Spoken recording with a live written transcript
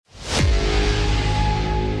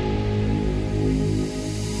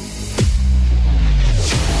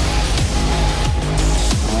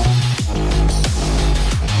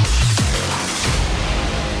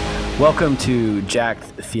Welcome to Jack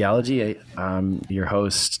Theology. I'm your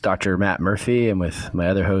host, Dr. Matt Murphy, and with my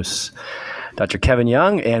other hosts, Dr. Kevin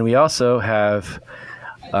Young. And we also have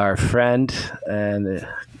our friend and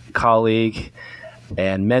colleague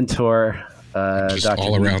and mentor, Dr.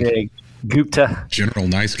 all around Nijay Gupta. General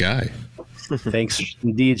nice guy. Thanks,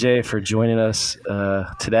 DJ, for joining us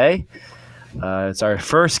today. It's our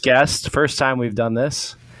first guest, first time we've done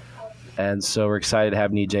this. And so we're excited to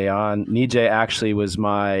have Nijay on. Nijay actually was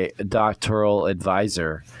my doctoral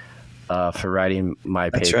advisor for writing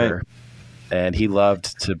my paper. That's right. And he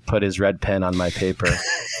loved to put his red pen on my paper.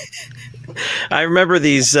 I remember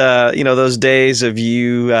these, those days of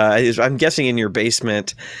you, I'm guessing in your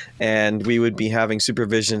basement, and we would be having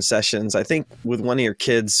supervision sessions, I think with one of your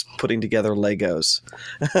kids putting together Legos.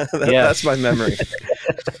 That's my memory.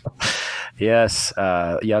 Yes,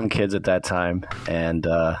 young kids at that time. And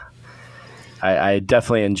I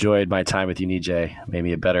definitely enjoyed my time with you, Nijay. Made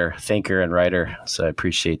me a better thinker and writer, so I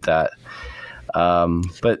appreciate that.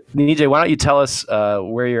 But Nijay, why don't you tell us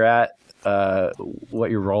where you're at,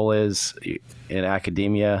 what your role is in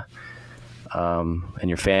academia, and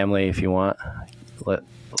your family, if you want. Let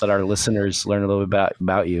our listeners learn a little bit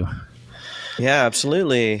about you. Yeah,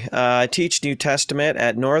 absolutely. I teach New Testament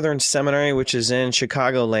at Northern Seminary, which is in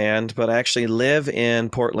Chicagoland, but I actually live in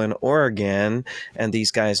Portland, Oregon, and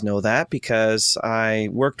these guys know that because I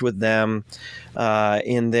worked with them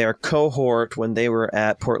in their cohort when they were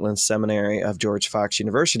at Portland Seminary of George Fox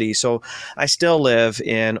University. So I still live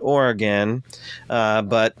in Oregon,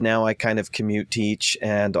 but now I kind of commute teach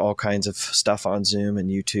and all kinds of stuff on Zoom and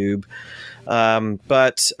YouTube.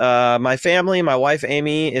 But my family, my wife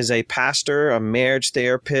Amy is a pastor, a marriage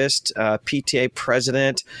therapist, PTA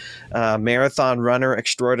president, marathon runner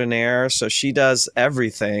extraordinaire. So she does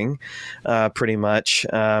everything pretty much.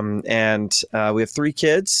 And we have 3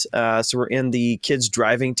 kids. So we're in the kids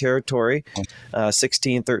driving territory,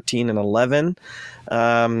 16, 13, and 11.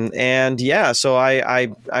 So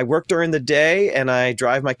I work during the day and I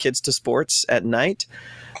drive my kids to sports at night.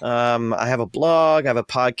 I have a blog, I have a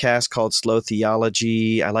podcast called Slow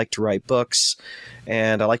Theology. I like to write books,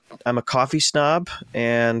 and I'm a coffee snob,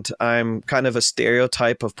 and I'm kind of a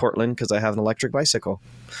stereotype of Portland because I have an electric bicycle.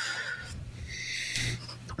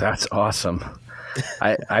 That's awesome.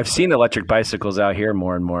 I've seen electric bicycles out here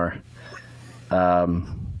more and more.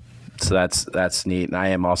 So that's neat. And I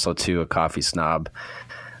am also too a coffee snob.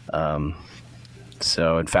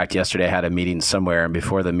 So in fact, yesterday I had a meeting somewhere, and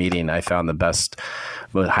before the meeting, I found the best,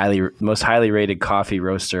 most highly rated coffee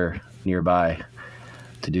roaster nearby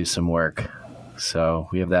to do some work. So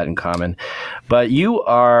we have that in common. But you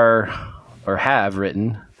are, or have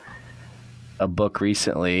written a book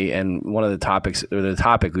recently, and one of the topics, or the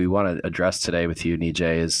topic we want to address today with you,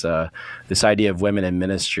 Nijay, is this idea of women in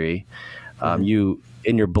ministry. You,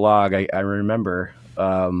 in your blog, I remember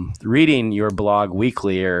reading your blog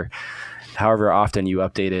weekly, or however often you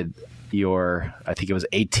updated your, I think it was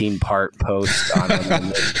 18-part post on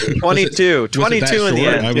 22 in the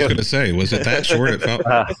end. I was going to say, was it that short? It felt.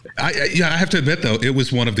 I have to admit though, it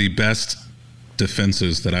was one of the best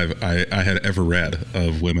defenses that I had ever read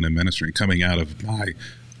of women in ministry, coming out of my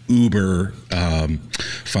uber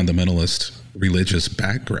fundamentalist religious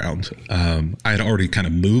background. I had already kind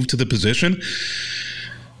of moved to the position,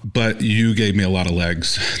 but you gave me a lot of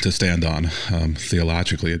legs to stand on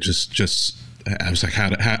theologically. It just I was like,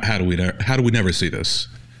 how do we never see this?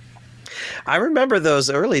 I remember those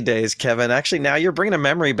early days, Kevin. Actually, now you're bringing a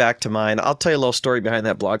memory back to mind. I'll tell you a little story behind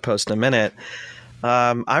that blog post in a minute.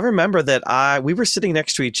 I remember that we were sitting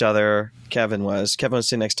next to each other. Kevin was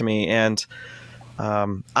sitting next to me, and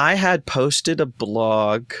I had posted a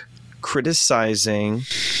blog criticizing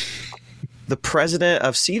the president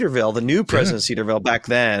of Cedarville, the new president of Cedarville back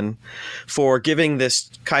then, for giving this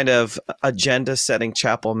kind of agenda-setting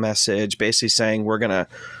chapel message, basically saying we're going to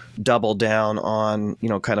double down on,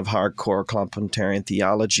 kind of hardcore complementarian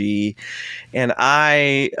theology. And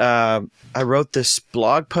I wrote this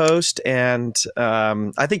blog post, and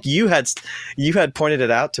I think you had pointed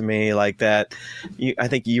it out to me like that. I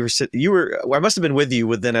think you were. I must have been with you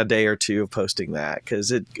within a day or two of posting that,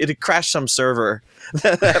 because it had crashed some server.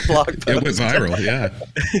 That blog post. It went viral, yeah.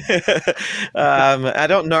 I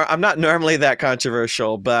don't know. I'm not normally that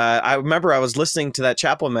controversial, but I remember I was listening to that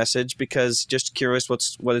chapel message because just curious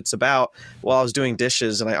what it's about while I was doing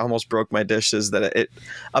dishes, and I almost broke my dishes. That it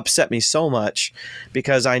upset me so much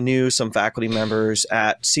because I knew some faculty members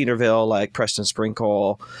at Cedarville like Preston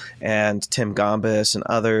Sprinkle and Tim Gombis and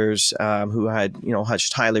others who had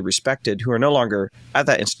just highly respected, who are no longer at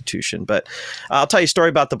that institution. But I'll tell you a story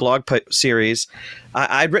about the blog series.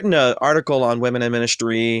 I'd written an article on women in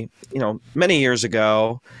ministry, many years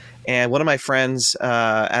ago, And one of my friends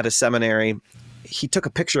at a seminary, he took a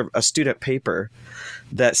picture of a student paper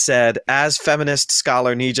that said, "As feminist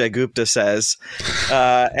scholar Nijay Gupta says,"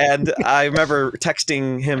 and I remember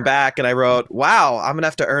texting him back, and I wrote, "Wow, I'm gonna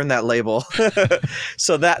have to earn that label."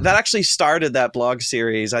 So that actually started that blog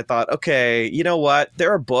series. I thought, okay, you know what?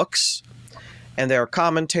 There are books and there are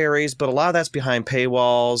commentaries, but a lot of that's behind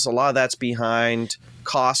paywalls. A lot of that's behind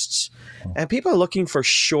costs, and people are looking for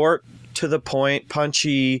short, to the point,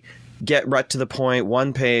 punchy, get right to the point,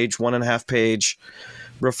 1 page, 1.5 page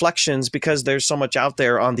reflections, because there's so much out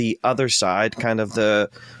there on the other side, kind of the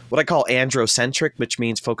what I call androcentric, which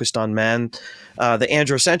means focused on men. The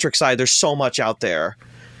androcentric side, there's so much out there,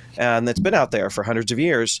 and it's been out there for hundreds of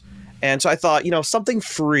years. And so I thought, something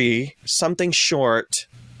free, something short,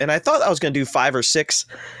 and I thought I was going to do 5 or 6.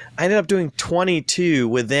 I ended up doing 22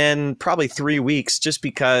 within probably 3 weeks, just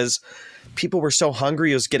because people were so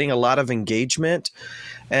hungry. It was getting a lot of engagement.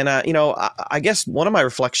 And, I guess one of my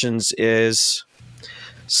reflections is,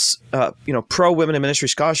 pro women in ministry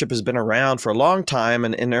scholarship has been around for a long time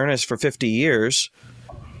and in earnest for 50 years.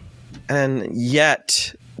 And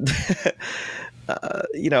yet,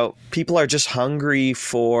 people are just hungry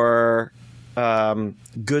for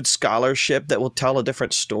good scholarship that will tell a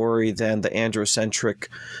different story than the androcentric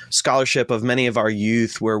scholarship of many of our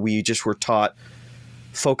youth, where we just were taught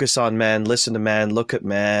focus on men, listen to men, look at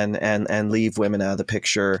men, and leave women out of the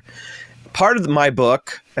picture. Part of my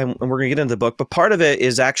book, and we're going to get into the book, but part of it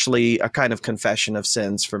is actually a kind of confession of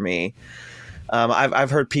sins for me. I've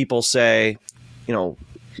heard people say,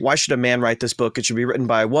 why should a man write this book? It should be written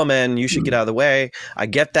by a woman. You should get out of the way. I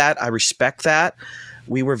get that. I respect that.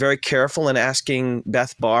 We were very careful in asking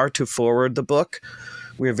Beth Barr to forward the book.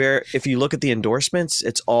 If you look at the endorsements,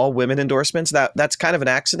 it's all women endorsements. That's kind of an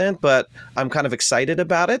accident, but I'm kind of excited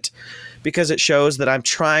about it because it shows that I'm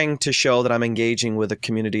trying to show that I'm engaging with a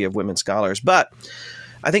community of women scholars. But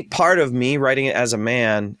I think part of me writing it as a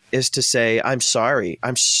man is to say, I'm sorry.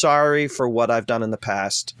 I'm sorry for what I've done in the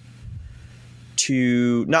past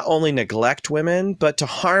to not only neglect women, but to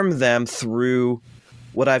harm them through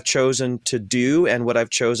what I've chosen to do and what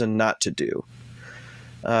I've chosen not to do.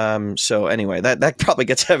 So anyway, that probably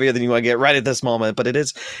gets heavier than you want to get right at this moment, but it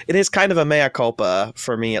is kind of a mea culpa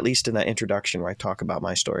for me, at least in that introduction where I talk about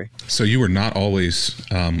my story. So you were not always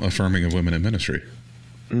affirming of women in ministry.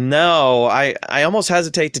 No, I almost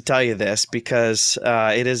hesitate to tell you this because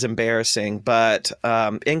it is embarrassing. But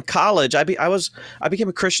in college, I became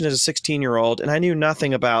a Christian as a 16-year-old, and I knew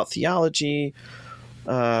nothing about theology,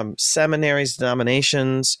 seminaries,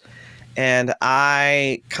 denominations. And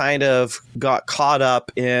I kind of got caught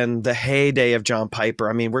up in the heyday of John Piper.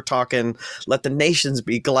 I mean, we're talking Let the Nations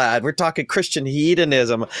Be Glad. We're talking Christian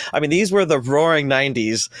hedonism. I mean, these were the roaring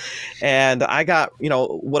 90s. And I got,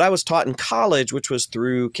 what I was taught in college, which was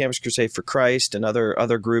through Campus Crusade for Christ and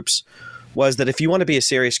other groups, was that if you want to be a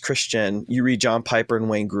serious Christian, you read John Piper and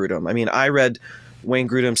Wayne Grudem. I mean, I read Wayne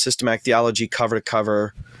Grudem's Systematic Theology cover to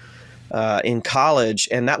cover in college,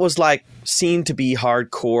 and that was like seen to be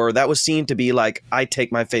hardcore. That was seen to be like, I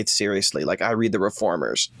take my faith seriously, like I read the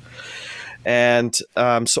Reformers. And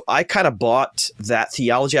so I kind of bought that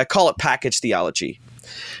theology. I call it package theology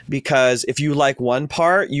because if you like one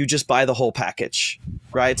part, you just buy the whole package,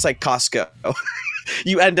 right? It's like Costco.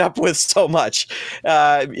 You end up with so much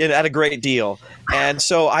at a great deal. And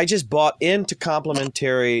so I just bought into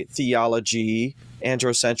complementary theology,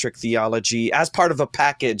 androcentric theology, as part of a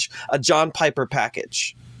package, a John Piper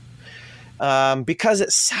package, because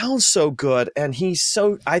it sounds so good. And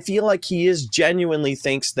I feel like he genuinely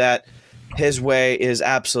thinks that his way is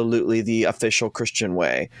absolutely the official Christian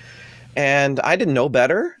way. And I didn't know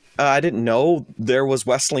better. I didn't know there was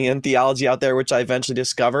Wesleyan theology out there, which I eventually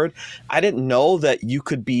discovered. I didn't know that you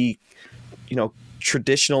could be,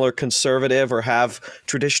 traditional or conservative or have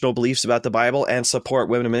traditional beliefs about the Bible and support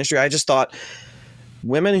women in ministry. I just thought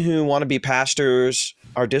women who want to be pastors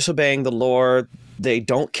are disobeying the Lord. They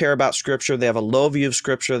don't care about Scripture. They have a low view of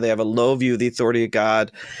Scripture. They have a low view of the authority of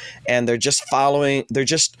God. And they're just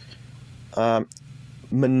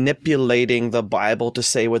manipulating the Bible to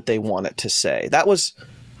say what they want it to say. That was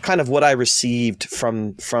kind of what I received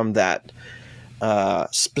from that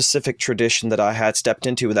specific tradition that I had stepped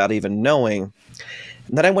into without even knowing.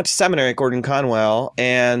 And then I went to seminary at Gordon Conwell,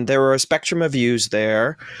 and there were a spectrum of views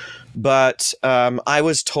there. But I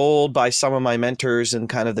was told by some of my mentors in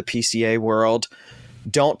kind of the PCA world,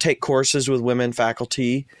 don't take courses with women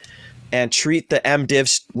faculty and treat the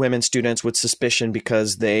MDiv women students with suspicion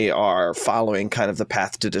because they are following kind of the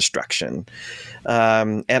path to destruction.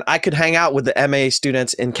 And I could hang out with the MA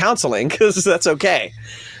students in counseling because that's okay.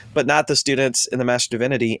 but not the students in the Master of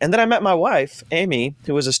Divinity. And then I met my wife, Amy,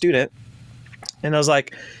 who was a student, and I was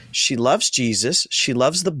like, she loves Jesus. She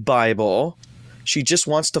loves the Bible. She just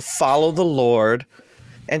wants to follow the Lord,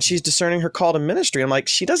 and she's discerning her call to ministry. I'm like,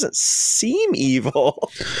 she doesn't seem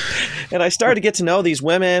evil. And I started to get to know these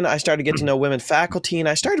women. I started to get to know women faculty, and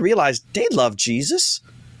I started to realize they love Jesus.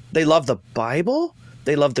 They love the Bible.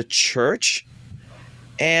 They love the church.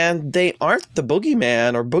 And they aren't the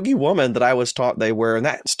boogeyman or boogie woman that I was taught they were. And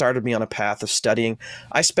that started me on a path of studying.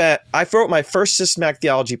 I wrote my first systematic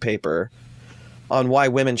theology paper on why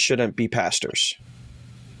women shouldn't be pastors.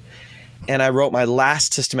 And I wrote my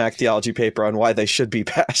last systematic theology paper on why they should be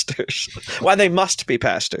pastors, why they must be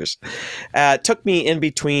pastors. It took me in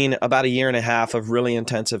between about a year and a half of really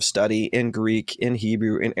intensive study in Greek, in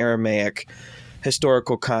Hebrew, in Aramaic,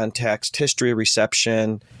 historical context, history of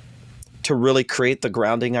reception, to really create the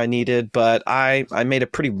grounding I needed. But I made a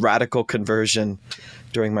pretty radical conversion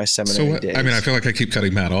during my seminary days. I mean, I feel like I keep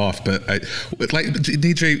cutting Matt off, but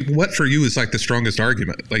Nijay, what for you is like the strongest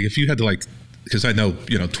argument? Like if you had to because I know,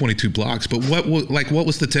 22 blocks, but what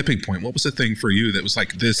was the tipping point? What was the thing for you that was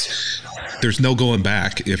like this, there's no going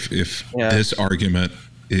back if this argument,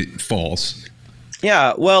 it falls?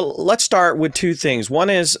 Yeah, well, let's start with two things.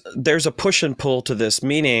 One is there's a push and pull to this,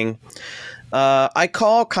 meaning I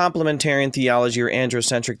call complementarian theology or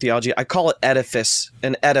androcentric theology, I call it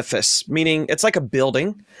an edifice, meaning it's like a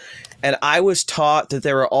building. And I was taught that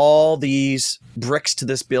there are all these bricks to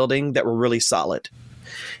this building that were really solid.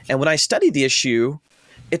 And when I studied the issue,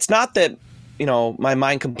 it's not that, my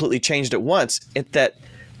mind completely changed at once. It's that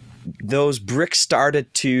those bricks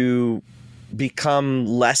started to become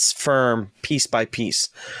less firm piece by piece.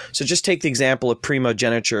 So just take the example of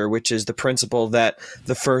primogeniture, which is the principle that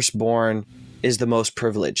the firstborn is the most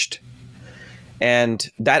privileged. And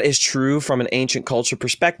that is true from an ancient culture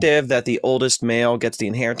perspective, that the oldest male gets the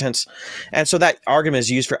inheritance. And so that argument is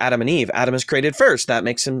used for Adam and Eve. Adam is created first. That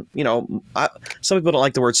makes him, some people don't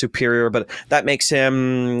like the word superior, but that makes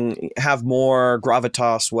him have more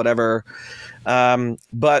gravitas, whatever.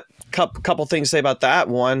 But couple things to say about that.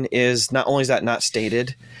 One is not only is that not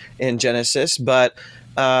stated in Genesis, but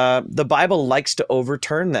the Bible likes to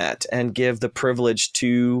overturn that and give the privilege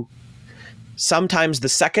to sometimes the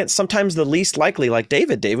second, sometimes the least likely, like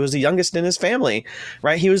David. David was the youngest in his family,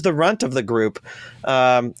 right? He was the runt of the group.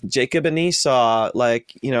 Jacob and Esau,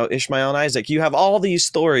 Ishmael and Isaac. You have all these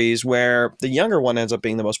stories where the younger one ends up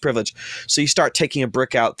being the most privileged. So you start taking a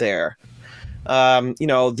brick out there.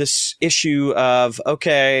 This issue of,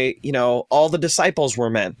 all the disciples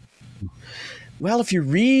were men. Well, if you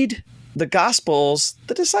read the Gospels,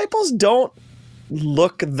 the disciples don't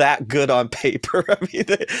look that good on paper. I mean,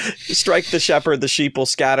 they strike the shepherd, the sheep will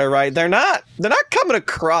scatter, right? They're not coming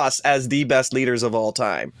across as the best leaders of all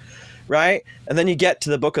time, right? And then you get to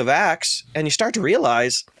the book of Acts and you start to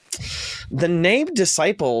realize the named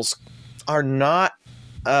disciples are not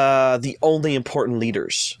the only important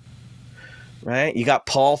leaders. Right? You got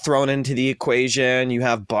Paul thrown into the equation. You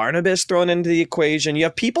have Barnabas thrown into the equation. You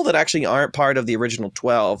have people that actually aren't part of the original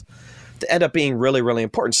 12 that end up being really, really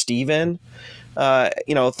important. Stephen, and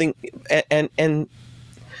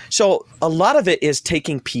so a lot of it is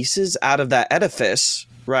taking pieces out of that edifice,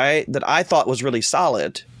 right? That I thought was really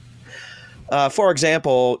solid. For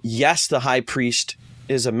example, yes, the high priest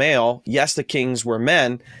is a male. Yes, the kings were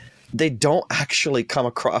men. They don't actually come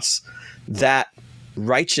across that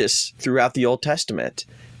righteous throughout the Old Testament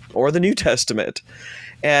or the New Testament.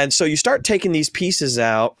 And so you start taking these pieces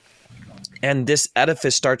out and this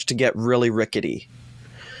edifice starts to get really rickety.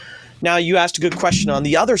 Now, you asked a good question on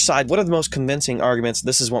the other side. What are the most convincing arguments?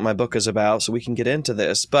 This is what my book is about, so we can get into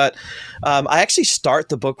this. But I actually start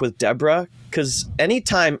the book with Deborah because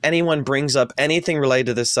anytime anyone brings up anything related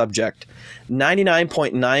to this subject,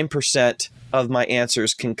 99.9% of my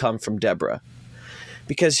answers can come from Deborah.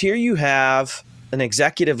 Because here you have an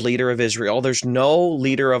executive leader of Israel. There's no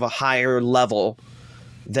leader of a higher level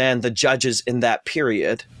than the judges in that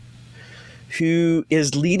period, who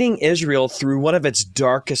is leading Israel through one of its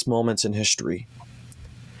darkest moments in history.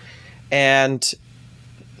 And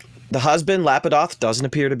the husband, Lapidoth, doesn't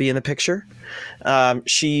appear to be in the picture.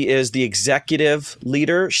 She is the executive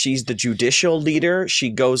leader. She's the judicial leader. She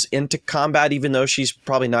goes into combat, even though she's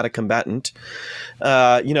probably not a combatant.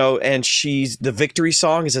 And the victory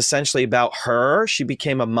song is essentially about her. She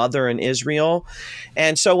became a mother in Israel.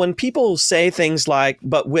 And so when people say things like,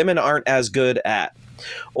 but women aren't as good at,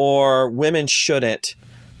 or women shouldn't,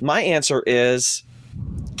 my answer is,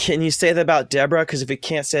 can you say that about Deborah? Because if you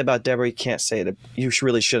can't say it about Deborah, you can't say it. You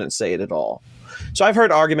really shouldn't say it at all. So I've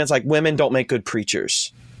heard arguments like women don't make good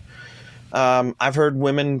preachers. I've heard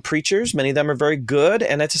women preachers, many of them are very good,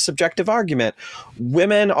 and it's a subjective argument.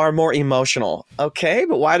 Women are more emotional. Okay,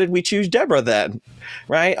 but why did we choose Deborah then?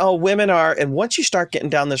 Right? Oh, women are, and once you start getting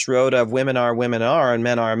down this road of women are, and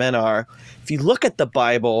men are, if you look at the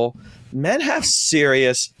Bible, men have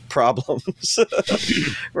serious problems,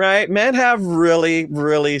 right? Men have really,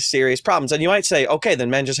 really serious problems. And you might say, okay, then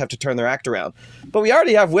men just have to turn their act around. But we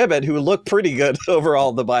already have women who look pretty good overall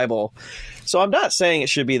in the Bible. So I'm not saying it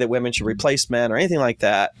should be that women should replace men or anything like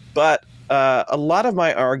that. But a lot of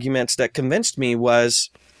my arguments that convinced me was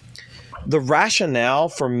the rationale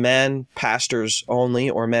for men pastors only,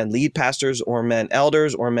 or men lead pastors, or men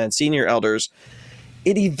elders, or men senior elders.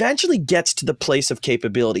 It eventually gets to the place of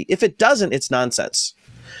capability. If it doesn't, it's nonsense.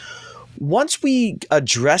 Once we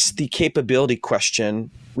address the capability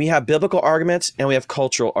question, we have biblical arguments and we have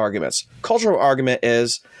cultural arguments. Cultural argument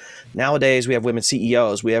is nowadays we have women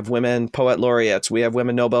CEOs, we have women poet laureates, we have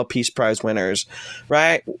women Nobel Peace Prize winners,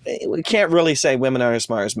 right? We can't really say women aren't as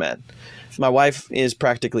smart as men. My wife is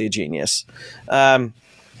practically a genius. On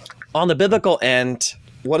the biblical end,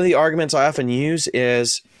 one of the arguments I often use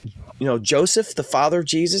is, Joseph, the father of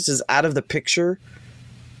Jesus, is out of the picture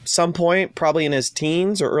some point, probably in his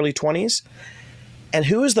teens or early 20s. And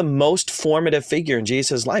who is the most formative figure in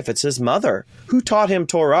Jesus' life? It's his mother. Who taught him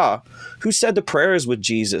Torah? Who said the prayers with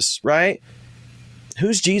Jesus, right?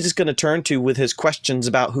 Who's Jesus going to turn to with his questions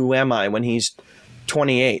about who am I when he's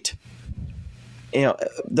 28?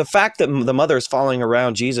 The fact that the mother is following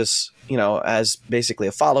around Jesus, as basically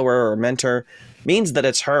a follower or a mentor, means that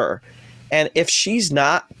it's her. And if she's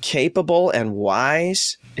not capable and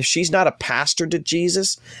wise, if she's not a pastor to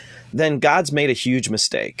Jesus, then God's made a huge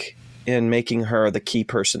mistake in making her the key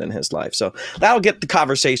person in his life. So that'll get the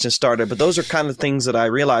conversation started. But those are kind of things that I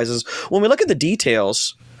realize is when we look at the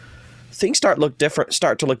details, things start to look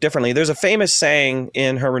differently. There's a famous saying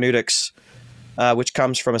in hermeneutics, which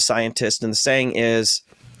comes from a scientist, and the saying is,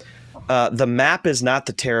 the map is not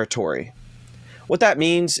the territory. What that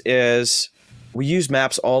means is we use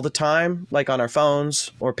maps all the time, like on our phones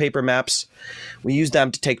or paper maps. We use them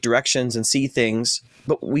to take directions and see things,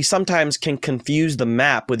 but we sometimes can confuse the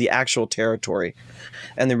map with the actual territory.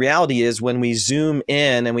 And the reality is when we zoom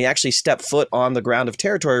in and we actually step foot on the ground of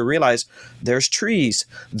territory, we realize there's trees,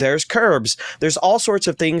 there's curbs, there's all sorts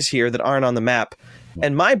of things here that aren't on the map.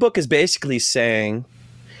 And my book is basically saying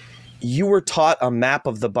you were taught a map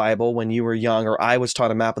of the Bible when you were young, or I was taught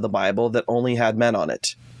a map of the Bible that only had men on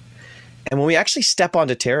it. And when we actually step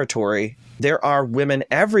onto territory, there are women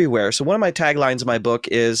everywhere. So one of my taglines in my book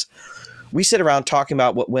is we sit around talking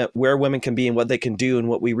about where women can be and what they can do. And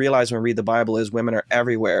what we realize when we read the Bible is women are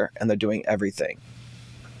everywhere and they're doing everything.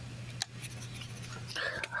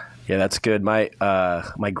 Yeah, that's good. My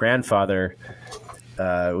grandfather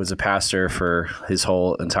was a pastor for his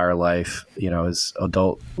whole entire life, his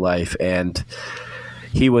adult life. And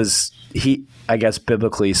he I guess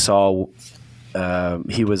biblically saw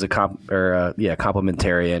he was a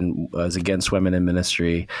complementarian, was against women in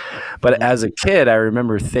ministry. But as a kid, I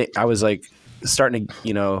remember I was like starting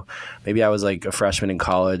to, maybe I was like a freshman in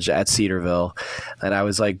college at Cedarville, and I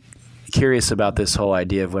was like curious about this whole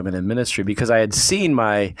idea of women in ministry because I had seen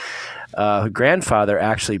my grandfather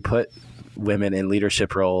actually put women in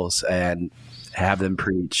leadership roles and have them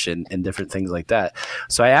preach and different things like that.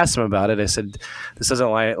 So I asked him about it. I said, "This doesn't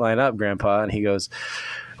line up, Grandpa." And he goes,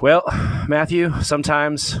 "Well, Matthew,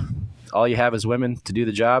 sometimes all you have is women to do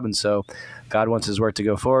the job, and so God wants his work to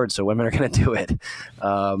go forward, so women are going to do it."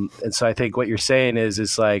 And so I think what you're saying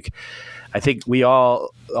is like, I think we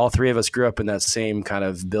all three of us grew up in that same kind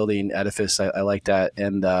of building edifice. I like that.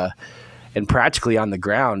 And practically on the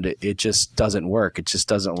ground, it just doesn't work. It just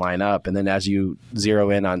doesn't line up. And then as you zero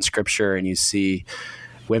in on scripture and you see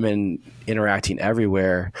women interacting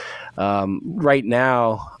everywhere, right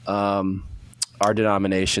now, our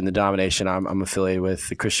denomination, the denomination I'm affiliated with,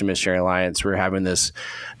 the Christian Missionary Alliance, we're having this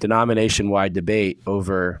denomination-wide debate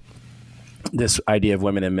over this idea of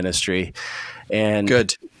women in ministry. And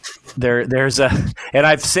good. And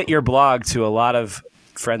I've sent your blog to a lot of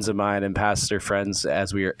friends of mine and pastor friends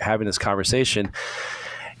as we are having this conversation.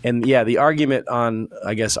 And yeah, the argument on,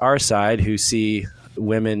 I guess, our side who see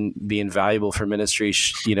women being valuable for ministry,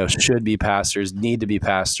 should be pastors, need to be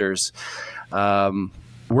pastors.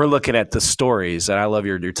 We're looking at the stories, and I love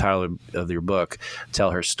your title of your book,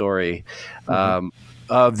 Tell Her Story,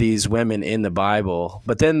 of these women in the Bible.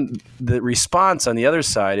 But then the response on the other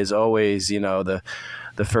side is always,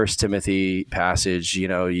 the First Timothy passage,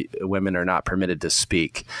 women are not permitted to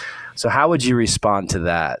speak. So how would you respond to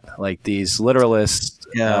that? Like these literalists,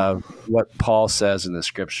 what Paul says in the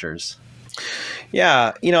scriptures?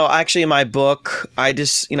 Yeah, actually, in my book, I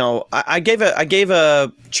just, I gave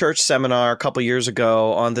a church seminar a couple years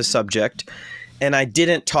ago on this subject, and I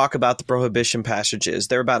didn't talk about the prohibition passages.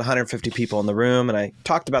 There were about 150 people in the room, and I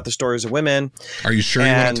talked about the stories of women. Are you sure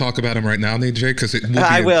you want to talk about them right now, Nijay? Because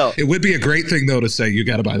I will. It would be a great thing, though, to say you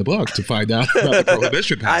got to buy the book to find out about the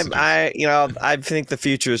prohibition passages. I think the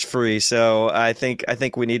future is free, so I think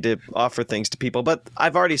we need to offer things to people. But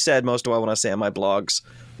I've already said most of what I want to say on my blogs,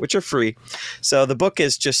 which are free. So the book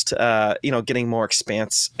is just, getting more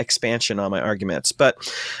expansion on my arguments.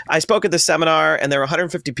 But I spoke at the seminar, and there were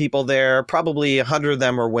 150 people there. Probably 100 of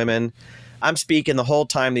them were women. I'm speaking the whole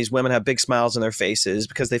time. These women have big smiles on their faces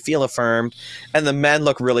because they feel affirmed, and the men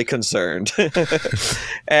look really concerned.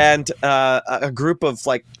 And a group of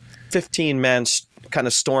like 15 men kind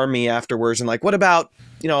of stormed me afterwards and like, what about,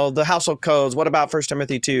 the household codes? What about 1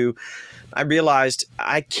 Timothy 2? I realized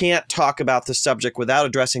I can't talk about the subject without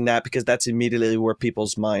addressing that because that's immediately where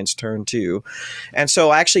people's minds turn to. And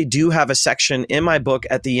so I actually do have a section in my book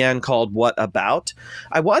at the end called What About?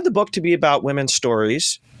 I wanted the book to be about women's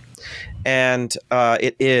stories, and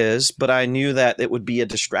it is, but I knew that it would be a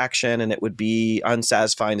distraction and it would be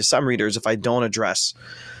unsatisfying to some readers if I don't address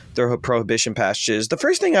the prohibition passages. The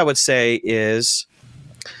first thing I would say is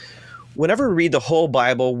whenever we read the whole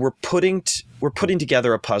Bible, we're putting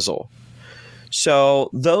together a puzzle. So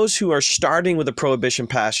those who are starting with the prohibition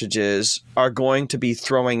passages are going to be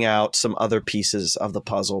throwing out some other pieces of the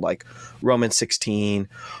puzzle, like Romans 16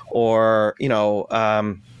 or,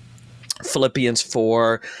 Philippians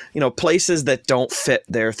 4, places that don't fit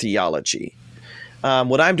their theology.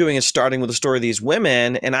 What I'm doing is starting with the story of these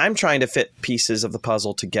women, and I'm trying to fit pieces of the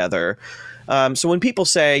puzzle together. So when people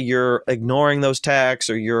say you're ignoring those texts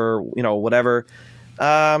or you're, whatever,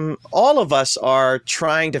 all of us are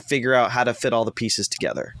trying to figure out how to fit all the pieces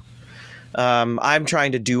together. I'm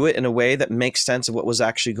trying to do it in a way that makes sense of what was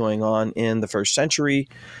actually going on in the first century.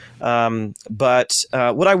 But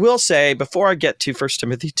what I will say before I get to 1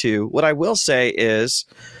 Timothy 2, what I will say is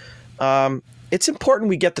it's important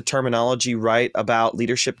we get the terminology right about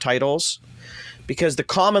leadership titles, because the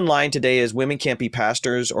common line today is women can't be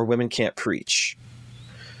pastors or women can't preach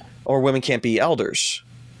or women can't be elders.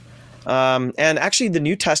 And actually, the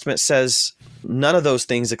New Testament says none of those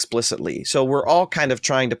things explicitly. So we're all kind of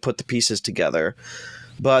trying to put the pieces together.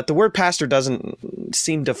 But the word pastor doesn't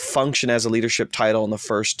seem to function as a leadership title in the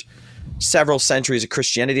first several centuries of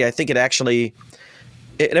Christianity. I think it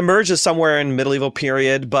emerges somewhere in the medieval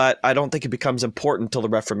period, but I don't think it becomes important until the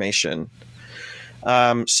Reformation.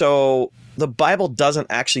 So the Bible doesn't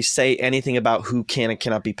actually say anything about who can and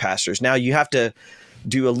cannot be pastors. Now, you have to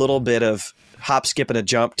do a little bit of hop, skip, and a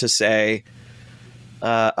jump to say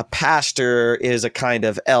a pastor is a kind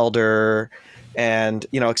of elder and,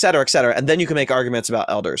 et cetera, et cetera. And then you can make arguments about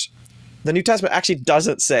elders. The New Testament actually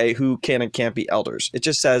doesn't say who can and can't be elders. It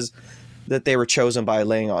just says that they were chosen by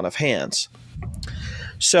laying on of hands.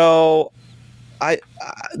 So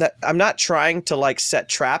I'm not trying to set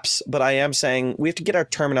traps, but I am saying we have to get our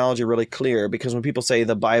terminology really clear, because when people say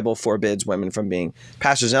the Bible forbids women from being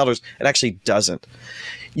pastors and elders, it actually doesn't.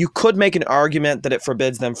 You could make an argument that it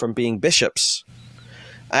forbids them from being bishops.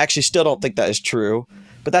 I actually still don't think that is true,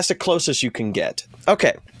 but that's the closest you can get.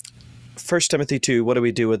 Okay, 1 Timothy 2, what do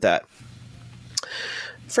we do with that?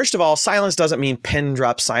 First of all, silence doesn't mean pin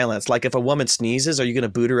drop silence. Like if a woman sneezes, are you going to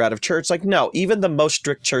boot her out of church? No, even the most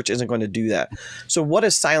strict church isn't going to do that. So what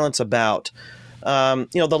is silence about?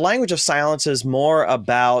 The language of silence is more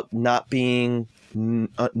about not being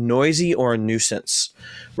noisy or a nuisance,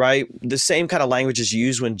 right? The same kind of language is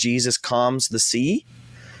used when Jesus calms the sea,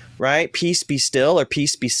 right? Peace be still or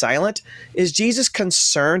peace be silent. Is Jesus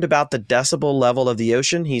concerned about the decibel level of the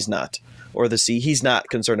ocean? He's not. Or the sea. He's not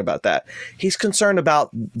concerned about that. He's concerned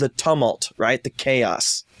about the tumult, right? The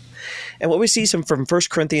chaos. And what we see from 1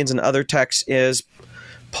 Corinthians and other texts is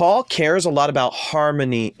Paul cares a lot about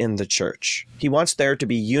harmony in the church. He wants there to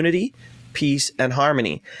be unity, peace, and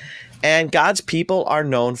harmony. And God's people are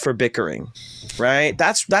known for bickering, right?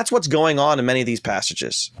 That's what's going on in many of these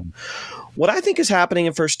passages. What I think is happening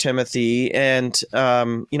in 1 Timothy, and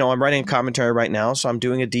I'm writing a commentary right now, so I'm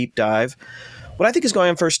doing a deep dive. What I think is going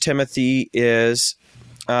on in 1 Timothy is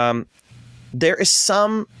there is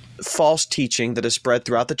some false teaching that is spread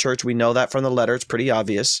throughout the church. We know that from the letter. It's pretty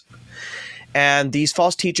obvious. And these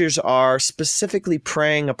false teachers are specifically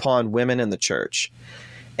preying upon women in the church.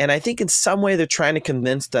 And I think in some way they're trying to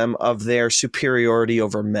convince them of their superiority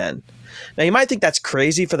over men. Now, you might think that's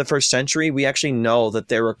crazy for the first century. We actually know that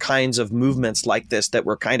there were kinds of movements like this that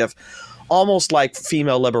were kind of almost like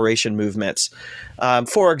female liberation movements.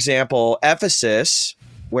 For example, Ephesus,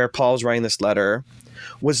 where Paul's writing this letter,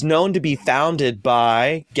 was known to be founded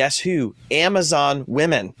by, guess who? Amazonian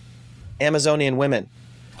women,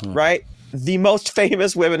 right? The most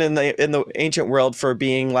famous women in the ancient world for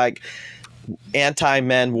being like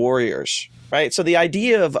anti-men warriors, right? So the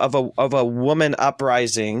idea of a woman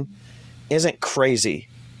uprising isn't crazy.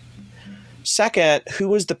 Second, who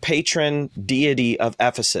was the patron deity of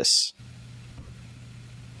Ephesus?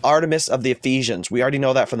 Artemis of the Ephesians. We already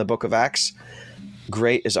know that from the book of Acts.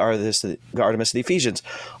 Great is Artemis of the Ephesians.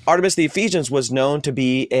 Artemis of the Ephesians was known to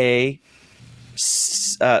be a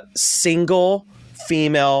single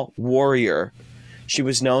female warrior. She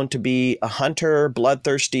was known to be a hunter,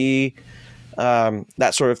 bloodthirsty,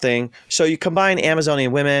 that sort of thing. So you combine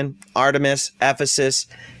Amazonian women, Artemis, Ephesus,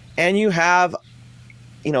 and you have,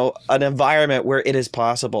 an environment where it is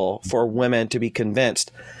possible for women to be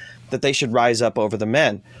convinced that they should rise up over the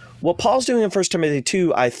men. What Paul's doing in 1 Timothy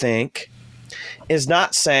 2, I think, is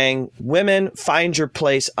not saying women find your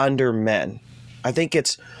place under men. I think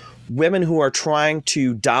it's women who are trying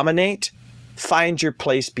to dominate, find your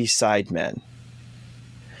place beside men.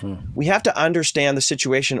 We have to understand the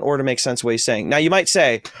situation in order to make sense of what he's saying. Now, you might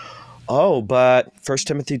say, oh, but 1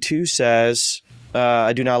 Timothy 2 says,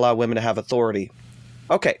 I do not allow women to have authority.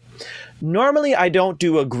 Okay. Normally, I don't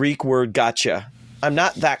do a Greek word gotcha. I'm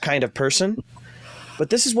not that kind of person. But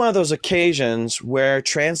this is one of those occasions where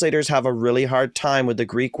translators have a really hard time with the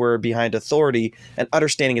Greek word behind authority and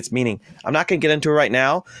understanding its meaning. I'm not going to get into it right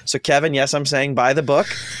now. So, Kevin, yes, I'm saying buy the book.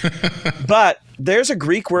 But there's a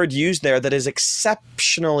Greek word used there that is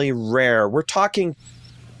exceptionally rare. We're talking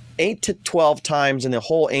 8 to 12 times in the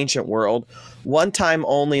whole ancient world, one time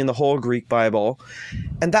only in the whole Greek Bible.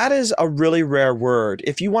 And that is a really rare word.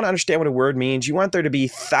 If you want to understand what a word means, you want there to be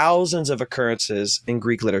thousands of occurrences in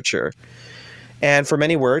Greek literature. And for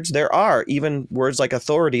many words, there are even words like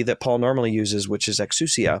authority that Paul normally uses, which is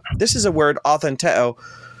exousia. This is a word, authenteo.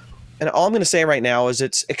 And all I'm going to say right now is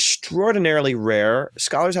it's extraordinarily rare.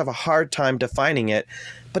 Scholars have a hard time defining it.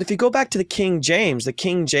 But if you go back to the King James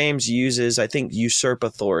uses, I think, usurp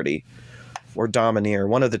authority or domineer,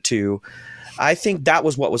 one of the two. I think that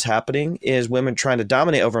was what was happening, is women trying to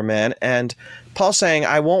dominate over men. And Paul's saying,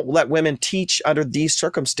 I won't let women teach under these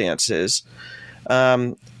circumstances.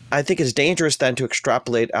 I think it's dangerous then to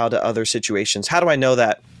extrapolate out to other situations. How do I know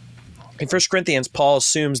that? In 1 Corinthians, Paul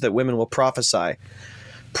assumes that women will prophesy.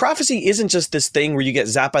 Prophecy isn't just this thing where you get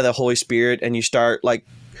zapped by the Holy Spirit and you start like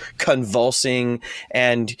convulsing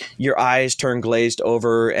and your eyes turn glazed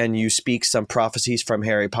over and you speak some prophecies from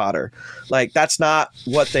Harry Potter. Like, that's not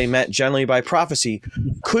what they meant generally by prophecy.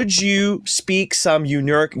 Could you speak some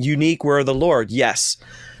unique word of the Lord? Yes.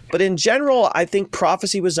 But in general, I think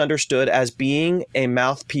prophecy was understood as being a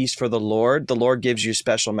mouthpiece for the Lord. The Lord gives you a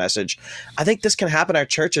special message. I think this can happen at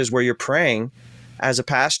churches where you're praying as a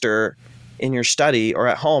pastor in your study or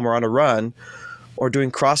at home or on a run or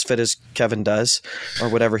doing CrossFit as Kevin does or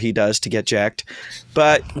whatever he does to get jacked.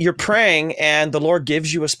 But you're praying and the Lord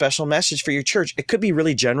gives you a special message for your church. It could be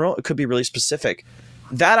really general. It could be really specific.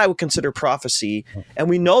 That I would consider prophecy. And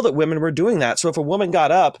we know that women were doing that. So if a woman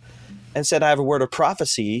got up and said, I have a word of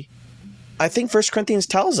prophecy, I think 1 Corinthians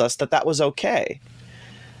tells us that that was okay.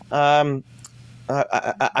 I'm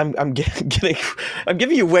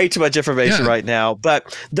giving you way too much information right now,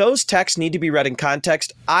 but those texts need to be read in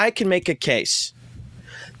context. I can make a case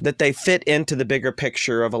that they fit into the bigger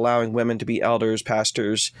picture of allowing women to be elders,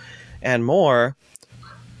 pastors, and more.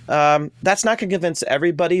 That's not going to convince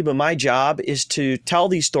everybody, but my job is to tell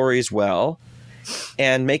these stories well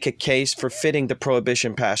and make a case for fitting the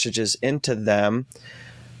prohibition passages into them.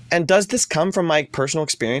 And does this come from my personal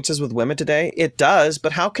experiences with women today? It does,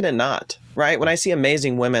 but how can it not, right? When I see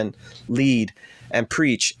amazing women lead and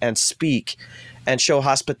preach and speak and show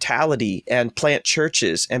hospitality and plant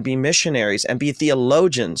churches and be missionaries and be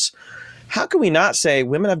theologians, how can we not say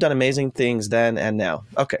women have done amazing things then and now?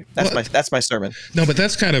 Okay, that's my sermon. No, but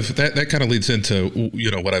that's kind of that kind of leads into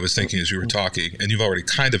what I was thinking as you were talking, and you've already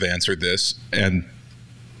kind of answered this, and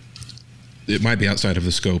it might be outside of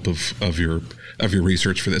the scope of your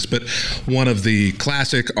research for this, but one of the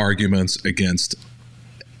classic arguments against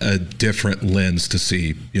a different lens to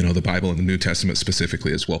see, the Bible and the New Testament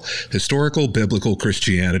specifically as well. Historical biblical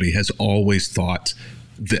Christianity has always thought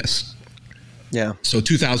this. Yeah. So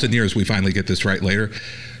 2,000 years, we finally get this right later.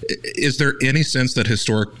 Is there any sense that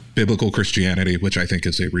historic biblical Christianity, which I think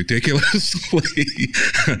is a ridiculously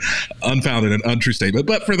unfounded and untrue statement,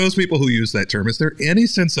 but for those people who use that term, is there any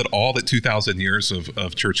sense at all that 2,000 years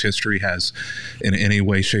of church history has in any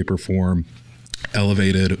way, shape, or form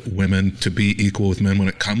elevated women to be equal with men when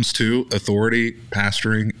it comes to authority,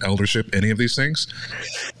 pastoring, eldership, any of these things?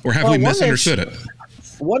 Or have we misunderstood it?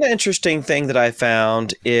 One interesting thing that I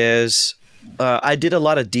found is I did a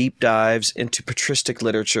lot of deep dives into patristic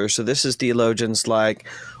literature. So this is theologians like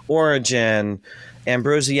Origen,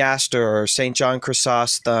 Ambrosiaster, St. John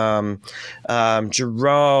Chrysostom,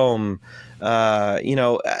 Jerome,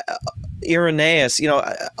 Irenaeus,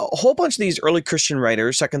 a whole bunch of these early Christian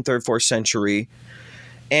writers, 2nd, 3rd, 4th century,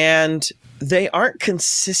 and they aren't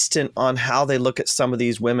consistent on how they look at some of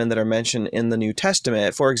these women that are mentioned in the New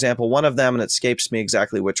Testament. For example, one of them, and it escapes me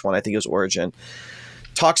exactly which one, I think it was Origen,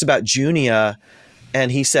 talks about Junia,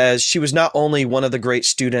 and he says she was not only one of the great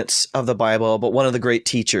students of the Bible, but one of the great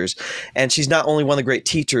teachers. And she's not only one of the great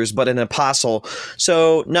teachers, but an apostle.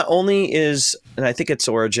 So not only is, and I think it's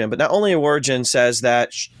Origen, but not only Origen says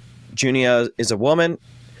that Junia is a woman,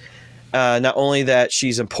 not only that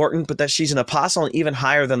she's important, but that she's an apostle and even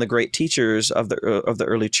higher than the great teachers of the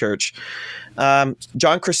early church.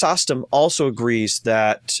 John Chrysostom also agrees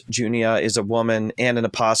that Junia is a woman and an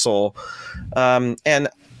apostle. And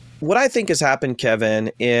what I think has happened,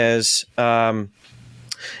 Kevin, is in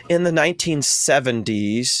the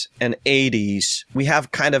 1970s and 80s, we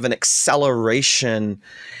have kind of an acceleration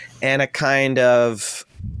and a kind of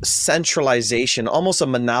centralization, almost a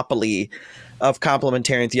monopoly of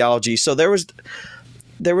complementarian theology. So there was,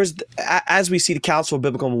 as we see the Council of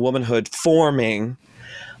Biblical Womanhood forming,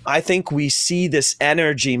 I think we see this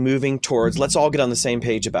energy moving towards, let's all get on the same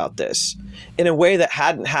page about this, in a way that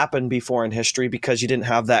hadn't happened before in history because you didn't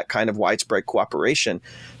have that kind of widespread cooperation.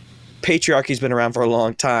 Patriarchy's been around for a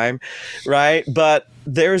long time, right? But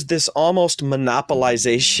there's this almost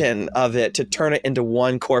monopolization of it to turn it into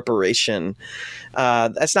one corporation.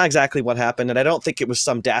 That's not exactly what happened, and I don't think it was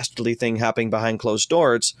some dastardly thing happening behind closed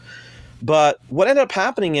doors. But what ended up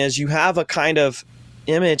happening is you have a kind of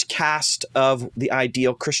image cast of the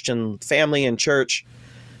ideal Christian family and church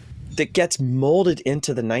that gets molded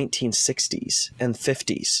into the 1960s and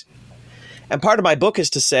 50s. And part of my book is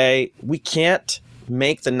to say we can't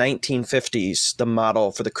make the 1950s the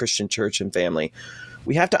model for the Christian church and family.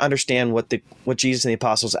 We have to understand what Jesus and the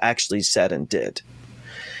apostles actually said and did.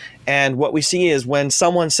 And what we see is when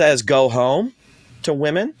someone says go home to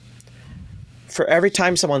women, for every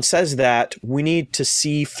time someone says that, we need to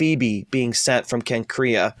see Phoebe being sent from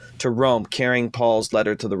Cenchrea to Rome, carrying Paul's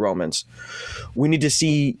letter to the Romans. We need to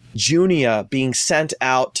see Junia being sent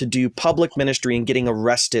out to do public ministry and getting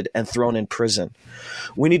arrested and thrown in prison.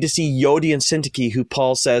 We need to see Yodi and Syntyche, who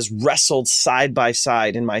Paul says wrestled side by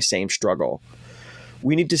side in my same struggle.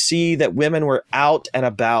 We need to see that women were out and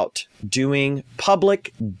about doing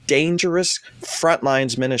public, dangerous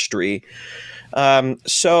frontlines ministry.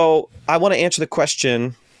 So I want to answer the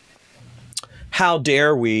question, how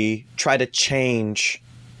dare we try to change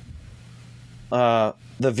the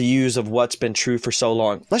views of what's been true for so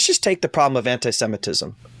long? Let's just take the problem of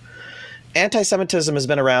anti-Semitism. Anti-Semitism has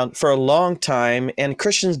been around for a long time, and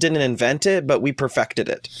Christians didn't invent it, but we perfected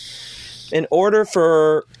it. In order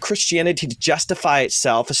for Christianity to justify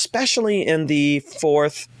itself, especially in the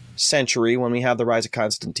 4th century when we have the rise of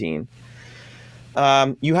Constantine,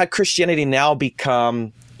 you had Christianity now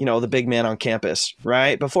become, the big man on campus,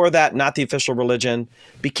 right? Before that, not the official religion,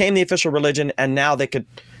 became the official religion, and now they could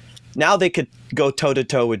go toe to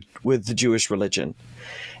toe with the Jewish religion,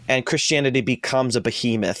 and Christianity becomes a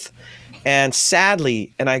behemoth. And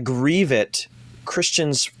sadly, and I grieve it,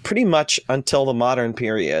 Christians pretty much until the modern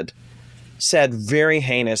period said very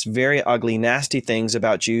heinous, very ugly, nasty things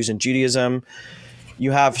about Jews and Judaism.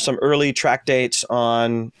 You have some early tractates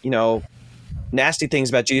on, nasty things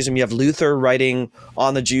about Judaism. You have Luther writing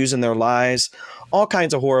on the Jews and their lies, all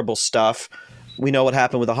kinds of horrible stuff. We know what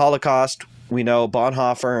happened with the Holocaust. We know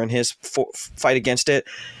Bonhoeffer and his fight against it.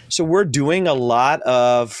 So we're doing a lot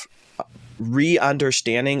of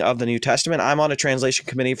re-understanding of the New Testament. I'm on a translation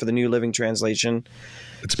committee for the New Living Translation.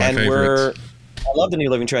 It's my favorite. I love the New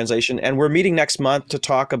Living Translation. And we're meeting next month to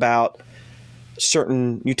talk about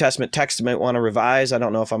certain New Testament texts we might want to revise. I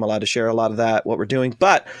don't know if I'm allowed to share a lot of that, what we're doing.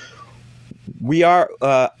 But we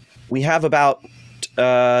have about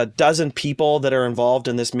a dozen people that are involved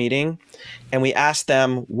in this meeting, and we asked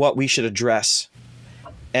them what we should address.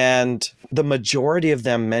 And the majority of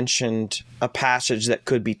them mentioned a passage that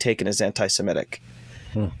could be taken as anti-Semitic.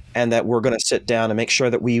 And that we're going to sit down and make sure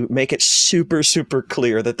that we make it super, super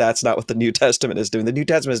clear that that's not what the New Testament is doing. The New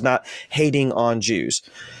Testament is not hating on Jews.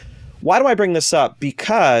 Why do I bring this up?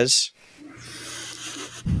 Because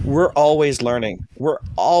we're always learning. We're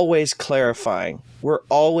always clarifying. We're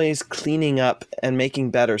always cleaning up and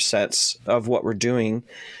making better sense of what we're doing.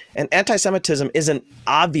 And anti-Semitism is an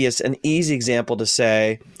obvious and easy example to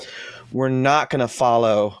say, we're not going to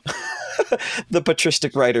follow the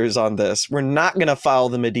patristic writers on this. We're not going to follow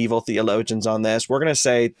the medieval theologians on this. We're going to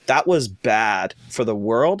say that was bad for the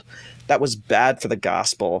world. That was bad for the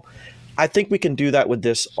gospel. I think we can do that with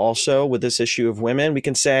this also, with this issue of women. We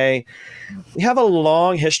can say we have a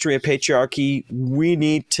long history of patriarchy. We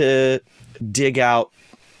need to dig out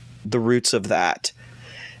the roots of that.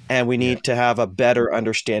 And we need to have a better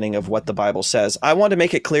understanding of what the Bible says. I want to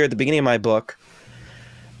make it clear at the beginning of my book,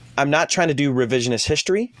 I'm not trying to do revisionist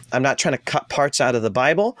history. I'm not trying to cut parts out of the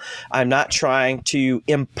Bible. I'm not trying to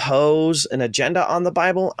impose an agenda on the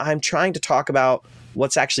Bible. I'm trying to talk about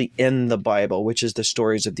what's actually in the Bible, which is the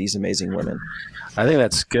stories of these amazing women. I think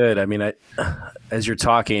that's good. I mean, as you're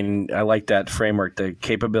talking, I like that framework, the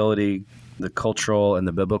capability, the cultural, and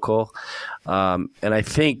the biblical. And I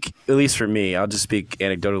think, at least for me, I'll just speak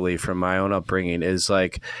anecdotally from my own upbringing, is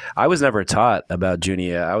like I was never taught about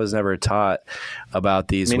Junia. I was never taught about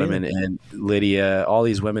these women and Lydia, all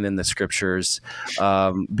these women in the scriptures,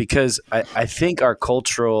 because I think our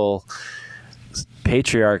cultural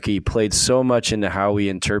patriarchy played so much into how we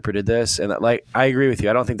interpreted this. And like, I agree with you.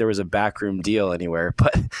 I don't think there was a backroom deal anywhere,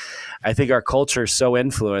 but I think our culture so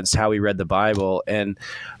influenced how we read the Bible, and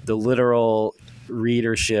the literal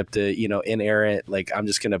readership, the, inerrant, like, I'm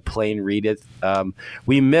just going to plain read it.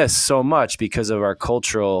 We miss so much because of our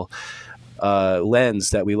cultural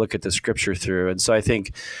lens that we look at the scripture through. And so I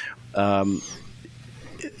think,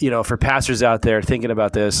 for pastors out there thinking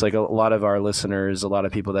about this, like a lot of our listeners, a lot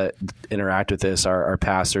of people that interact with this are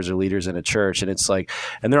pastors or leaders in a church. And it's like,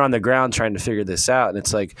 and they're on the ground trying to figure this out. And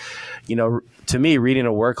it's like, to me, reading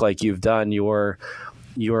a work like you've done, your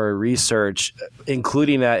research,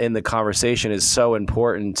 including that in the conversation, is so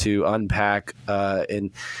important to unpack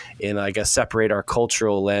and I guess separate our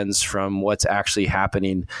cultural lens from what's actually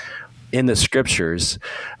happening in the scriptures.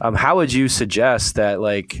 How would you suggest that,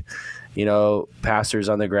 like, pastors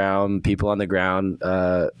on the ground, people on the ground,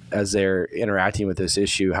 as they're interacting with this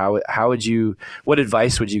issue, what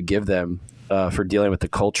advice would you give them for dealing with the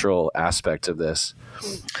cultural aspect of this?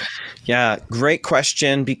 Yeah, great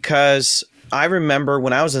question, because I remember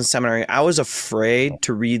when I was in seminary, I was afraid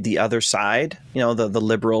to read the other side, the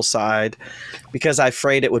liberal side, because I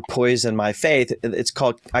afraid it would poison my faith.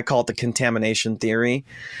 I call it the contamination theory.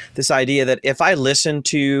 This idea that if I listen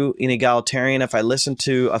to an egalitarian, if I listen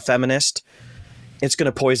to a feminist, it's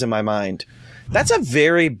going to poison my mind. That's a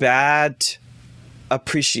very bad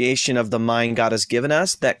appreciation of the mind God has given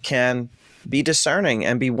us that can be discerning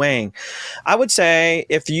and be weighing. I would say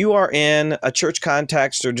if you are in a church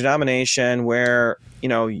context or denomination where,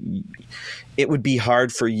 it would be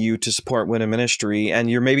hard for you to support women ministry, and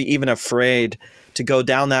you're maybe even afraid to go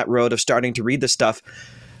down that road of starting to read this stuff,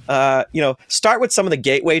 start with some of the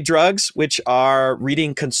gateway drugs, which are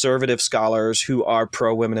reading conservative scholars who are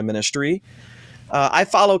pro women in ministry. I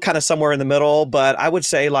follow kind of somewhere in the middle, but I would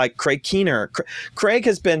say like Craig Keener. Craig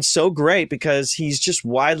has been so great because he's just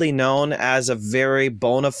widely known as a very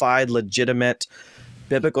bona fide, legitimate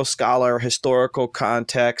biblical scholar, historical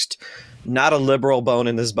context, not a liberal bone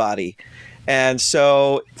in his body. And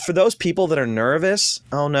so for those people that are nervous,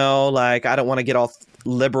 oh no, like I don't want to get all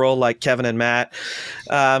liberal like Kevin and Matt,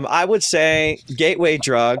 I would say gateway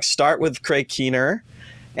drugs, start with Craig Keener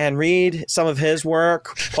and read some of his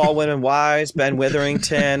work. Paul Winton-Wise, Ben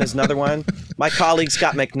Witherington is another one. My colleague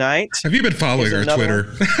Scott McKnight. Have you been following our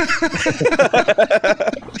Twitter?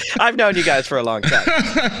 I've known you guys for a long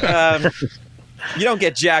time. You don't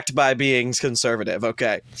get jacked by being conservative,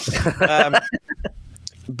 okay?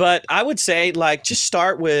 But I would say, like, just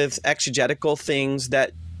start with exegetical things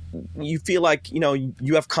that you feel like,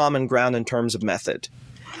 you have common ground in terms of method.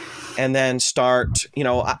 And then start,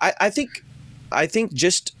 I think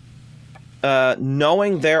just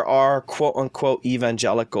knowing there are quote unquote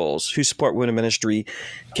evangelicals who support women ministry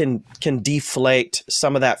can deflate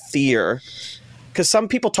some of that fear, because some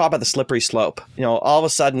people talk about the slippery slope. All of a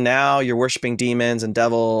sudden now you're worshiping demons and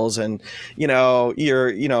devils, and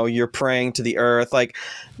you're praying to the earth. Like,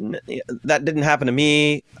 that didn't happen to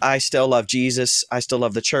me. I still love Jesus. I still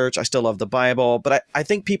love the church. I still love the Bible. But I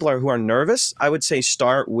think people who are nervous, I would say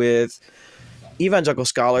start with evangelical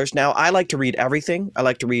scholars. Now, I like to read everything. I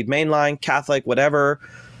like to read mainline, Catholic, whatever.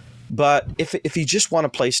 But if you just want a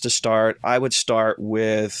place to start, I would start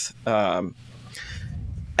with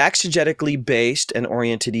exegetically based and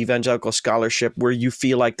oriented evangelical scholarship where you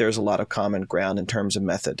feel like there's a lot of common ground in terms of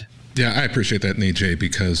method. Yeah, I appreciate that, Nijay,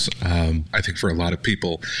 because I think for a lot of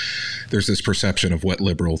people, there's this perception of what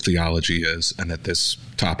liberal theology is, and that this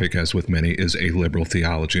topic, as with many, is a liberal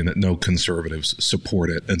theology, and that no conservatives support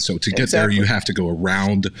it. And so to get there, you have to go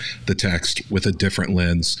around the text with a different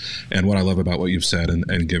lens. And what I love about what you've said,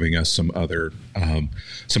 and giving us some other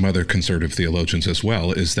conservative theologians as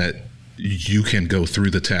well, is that you can go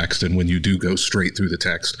through the text, and when you do go straight through the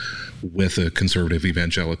text with a conservative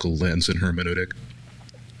evangelical lens and hermeneutic,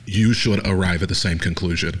 you should arrive at the same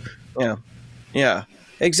conclusion. Yeah,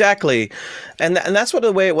 exactly. And that's what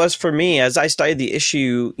the way it was for me as I studied the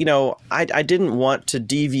issue. I didn't want to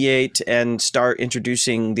deviate and start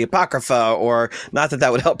introducing the Apocrypha, or not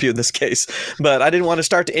that would help you in this case, but I didn't want to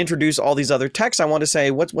start to introduce all these other texts. I want to say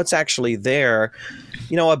what's actually there.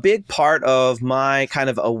 A big part of my kind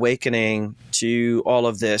of awakening to all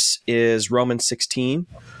of this is Romans 16,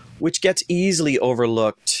 which gets easily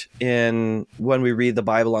overlooked when we read the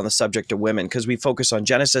Bible on the subject of women, because we focus on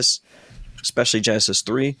Genesis, especially Genesis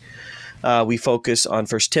 3. We focus on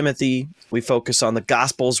 1 Timothy. We focus on the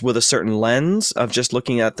Gospels with a certain lens of just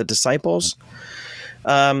looking at the disciples.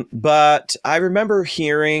 But I remember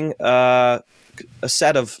hearing a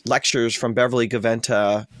set of lectures from Beverly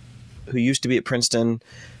Gaventa, who used to be at Princeton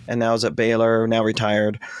and now is at Baylor, now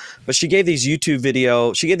retired. But she gave these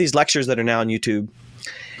lectures that are now on YouTube.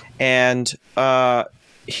 And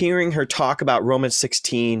hearing her talk about Romans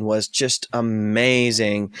 16 was just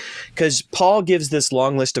amazing, because Paul gives this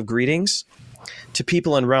long list of greetings to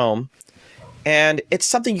people in Rome, and it's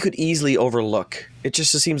something you could easily overlook. It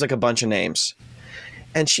just seems like a bunch of names.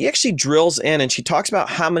 And she actually drills in, and she talks about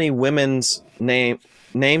how many women's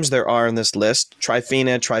names there are in this list: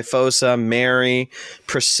 Tryphena, Tryphosa, Mary,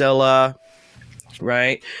 Priscilla,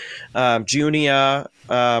 right? Junia,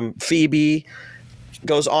 Phoebe.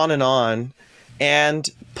 Goes on, and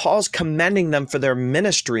Paul's commending them for their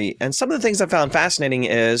ministry. And some of the things I found fascinating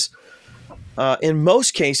is, in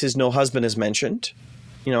most cases, no husband is mentioned,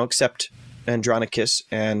 except Andronicus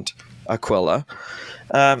and Aquila.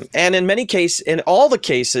 And in all the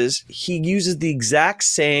cases, he uses the exact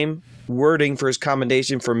same wording for his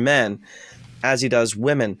commendation for men as he does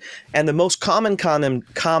women. And the most common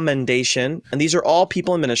commendation, and these are all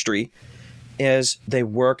people in ministry, is they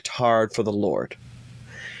worked hard for the Lord.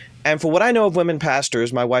 And for what I know of women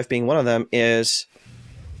pastors, my wife being one of them, is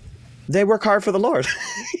they work hard for the Lord.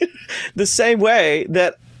 The same way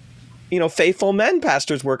that, faithful men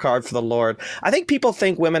pastors work hard for the Lord. I think people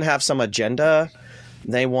think women have some agenda.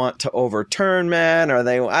 They want to overturn men, or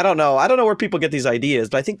I don't know. I don't know where people get these ideas,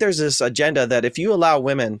 but I think there's this agenda that if you allow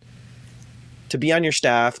women to be on your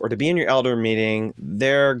staff or to be in your elder meeting,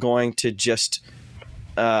 they're going to just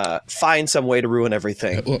find some way to ruin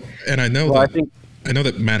everything. Well, and I know I know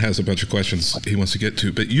that Matt has a bunch of questions he wants to get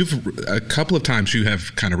to, but a couple of times you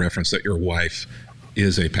have kind of referenced that your wife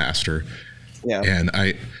is a pastor. Yeah. And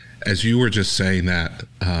as you were just saying that,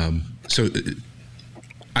 so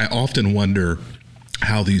I often wonder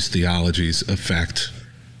how these theologies affect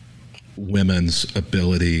women's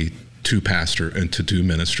ability to pastor and to do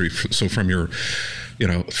ministry. So from your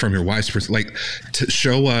wife's perspective, to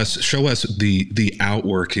show us the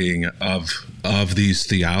outworking of these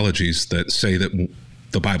theologies that say that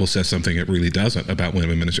the Bible says something it really doesn't about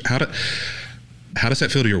women ministry. How does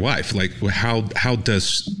that feel to your wife? Like, what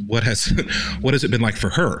has it been like for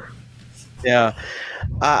her? Yeah,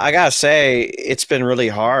 I gotta say it's been really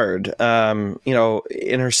hard.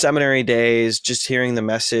 In her seminary days, just hearing the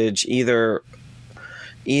message either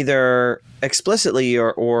explicitly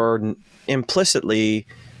or implicitly,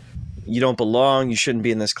 you don't belong, you shouldn't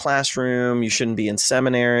be in this classroom, you shouldn't be in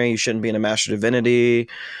seminary, you shouldn't be in a Master of Divinity.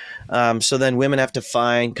 So then women have to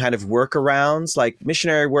find kind of workarounds like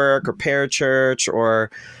missionary work or parachurch or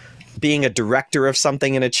being a director of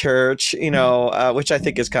something in a church, which I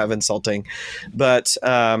think is kind of insulting. But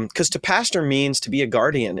because to pastor means to be a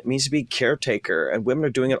guardian, it means to be a caretaker, and women are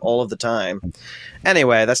doing it all of the time.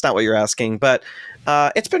 Anyway, that's not what you're asking, but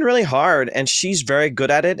it's been really hard, and she's very good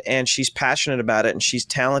at it, and she's passionate about it, and she's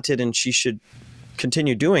talented, and she should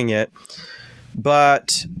continue doing it.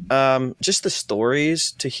 But just the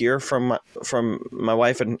stories to hear from my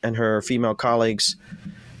wife and her female colleagues,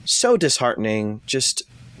 so disheartening. Just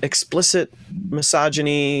explicit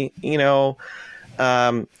misogyny,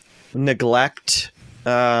 neglect,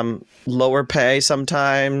 lower pay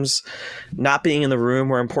sometimes, not being in the room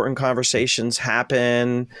where important conversations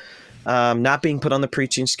happen, not being put on the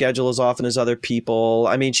preaching schedule as often as other people.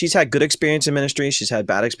 I mean, she's had good experience in ministry. She's had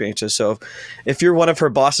bad experiences. So if you're one of her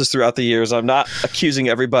bosses throughout the years, I'm not accusing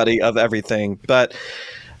everybody of everything. But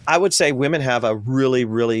I would say women have a really,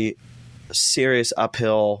 really serious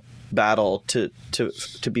uphill battle to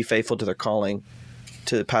be faithful to their calling,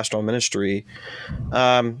 to pastoral ministry.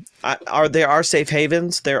 There are safe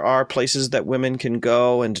havens. There are places that women can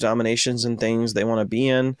go and denominations and things they want to be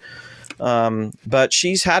in. But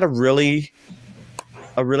she's had a really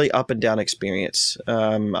up and down experience.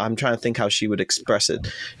 I'm trying to think how she would express it.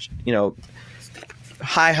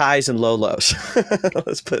 High highs and low lows.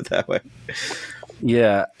 Let's put it that way.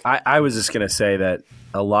 Yeah, I was just going to say that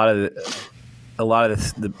a lot of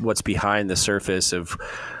the what's behind the surface of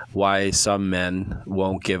why some men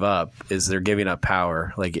won't give up is they're giving up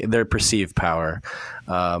power, like their perceived power.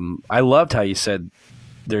 I loved how you said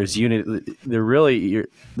there's unity.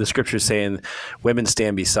 The scripture's saying women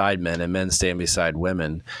stand beside men and men stand beside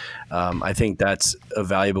women. I think that's a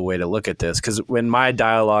valuable way to look at this, because when my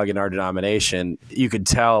dialogue in our denomination, you could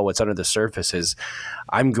tell what's under the surface is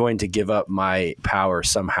I'm going to give up my power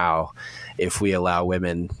somehow if we allow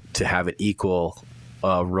women to have an equal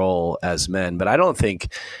role as men. But I don't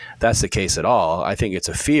think that's the case at all. I think it's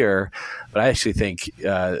a fear, but I actually think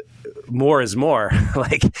more is more.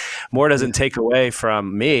 Like, more doesn't take away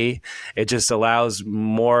from me. It just allows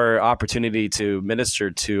more opportunity to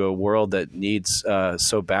minister to a world that needs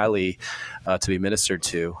so badly to be ministered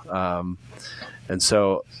to. And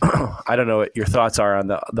so I don't know what your thoughts are on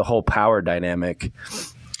the whole power dynamic.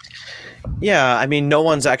 Yeah, I mean, no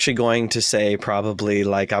one's actually going to say probably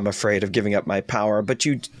like, I'm afraid of giving up my power. But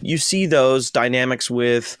you see those dynamics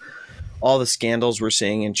with all the scandals we're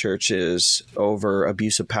seeing in churches over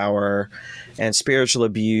abuse of power and spiritual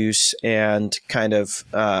abuse and kind of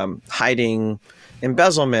hiding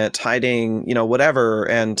embezzlement, hiding, whatever.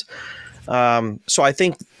 And so I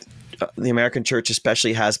think the American church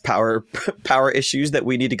especially has power issues that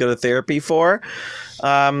we need to go to therapy for.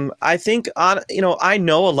 I think I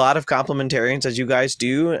know a lot of complementarians, as you guys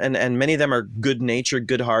do, and many of them are good-natured,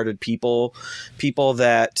 good-hearted people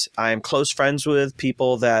that I am close friends with,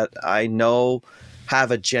 people that I know have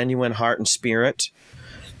a genuine heart and spirit.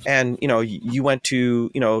 And you went to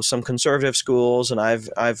some conservative schools, and I've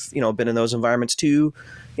been in those environments too.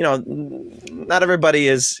 Not everybody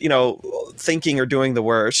is thinking or doing the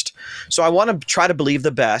worst. So I want to try to believe the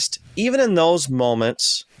best, even in those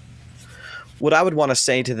moments. What I would want to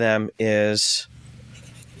say to them is,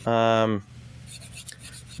 there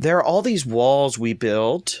are all these walls we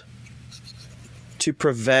build to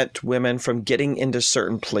prevent women from getting into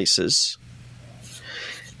certain places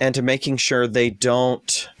and to making sure they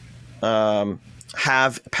don't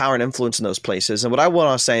have power and influence in those places. And what I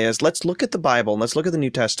want to say is, let's look at the Bible and let's look at the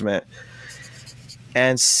New Testament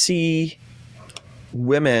and see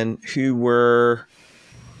women who were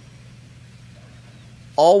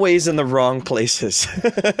always in the wrong places.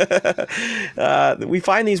 We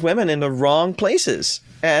find these women in the wrong places,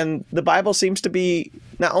 and the Bible seems to be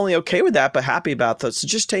not only okay with that, but happy about that. So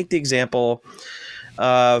just take the example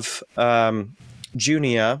of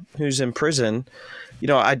Junia, who's in prison.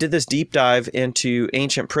 I did this deep dive into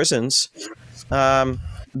ancient prisons.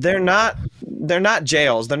 They're not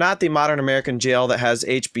jails. They're not the modern American jail that has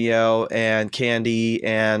HBO and candy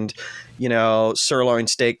and sirloin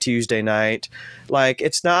steak Tuesday night. Like,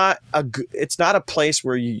 it's not a place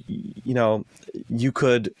where you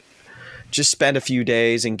could just spend a few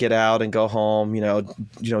days and get out and go home,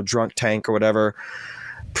 drunk tank or whatever.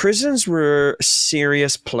 Prisons were a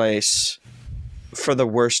serious place for the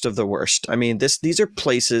worst of the worst. I mean, these are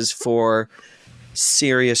places for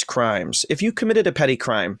serious crimes. If you committed a petty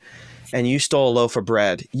crime and you stole a loaf of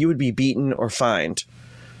bread, you would be beaten or fined,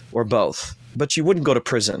 or both. But you wouldn't go to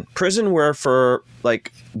prison. Prison were for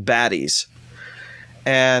like baddies.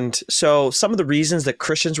 And so some of the reasons that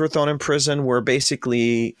Christians were thrown in prison were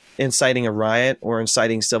basically inciting a riot or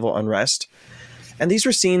inciting civil unrest. And these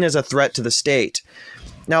were seen as a threat to the state.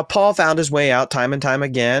 Now, Paul found his way out time and time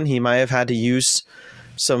again. He might have had to use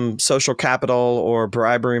some social capital or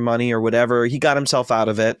bribery money or whatever. He got himself out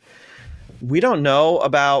of it. We don't know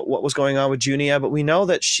about what was going on with Junia, but we know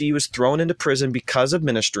that she was thrown into prison because of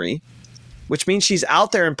ministry, which means she's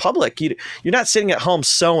out there in public. You're not sitting at home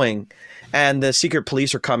sewing and the secret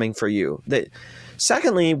police are coming for you.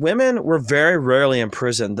 Secondly, women were very rarely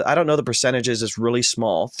imprisoned. I don't know the percentages. It's really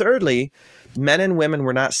small. Thirdly, men and women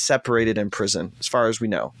were not separated in prison, as far as we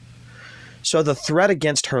know. So the threat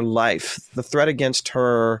against her life, the threat against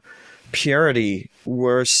her purity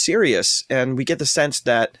were serious. And we get the sense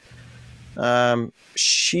that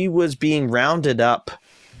she was being rounded up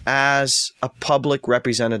as a public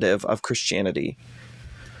representative of Christianity.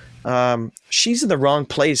 She's in the wrong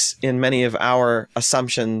place in many of our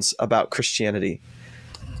assumptions about Christianity.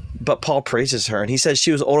 but Paul praises her, and he says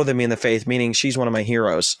she was older than me in the faith, meaning she's one of my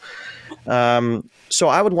heroes. So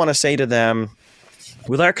I would want to say to them,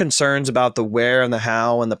 with our concerns about the where and the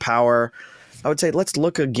how and the power, I would say, let's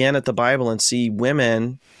look again at the Bible and see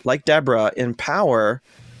women like Deborah in power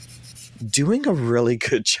doing a really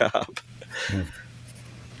good job.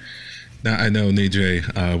 Now, I know,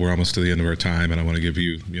 Nijay, we're almost to the end of our time, and I want to give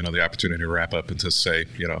you, the opportunity to wrap up and to say,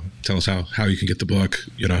 tell us how you can get the book,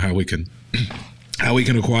 how we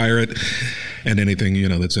can acquire it, and anything,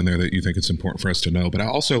 that's in there that you think it's important for us to know. But I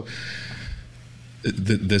also,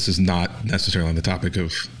 this is not necessarily on the topic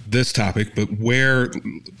of this topic, but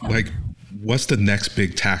what's the next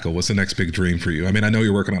big tackle? What's the next big dream for you? I mean, I know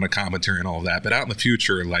you're working on a commentary and all of that, but out in the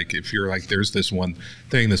future, like if you're like, there's this one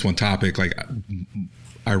thing, this one topic, like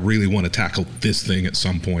I really want to tackle this thing at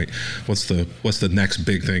some point. What's the next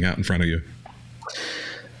big thing out in front of you?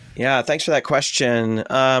 Yeah, thanks for that question.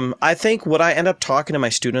 I think what I end up talking to my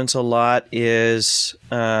students a lot is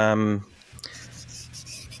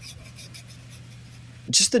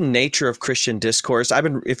just the nature of Christian discourse.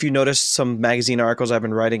 If you notice some magazine articles I've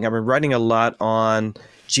been writing a lot on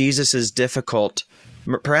Jesus's difficult,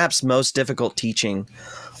 perhaps most difficult teaching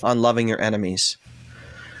on loving your enemies.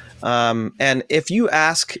 And if you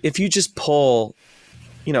just poll,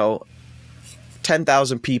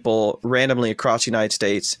 10,000 people randomly across the United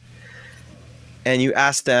States, and you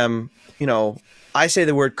ask them, I say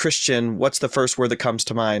the word Christian, what's the first word that comes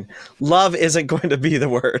to mind? Love isn't going to be the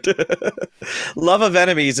word. Love of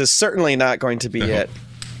enemies is certainly not going to be it.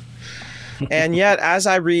 And yet, as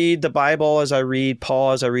I read the Bible, as I read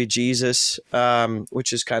Paul, as I read Jesus,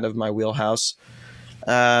 which is kind of my wheelhouse,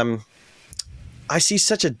 I see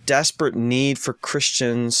such a desperate need for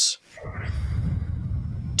Christians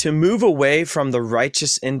to move away from the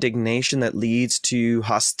righteous indignation that leads to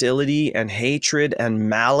hostility and hatred and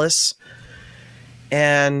malice,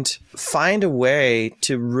 and find a way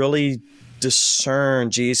to really discern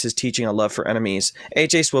Jesus' teaching on love for enemies.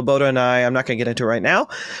 A.J. Swoboda and I'm not going to get into it right now,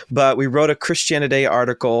 but we wrote a Christianity Today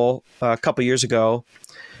article a couple years ago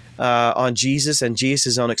on Jesus and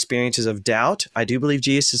Jesus' own experiences of doubt. I do believe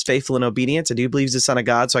Jesus is faithful in obedience. I do believe he's the Son of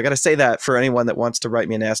God. So I got to say that for anyone that wants to write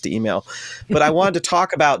me a nasty email. But I wanted to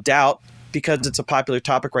talk about doubt because it's a popular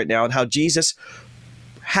topic right now, and how Jesus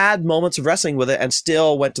had moments of wrestling with it and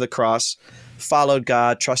still went to the cross, followed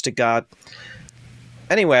God, trusted God.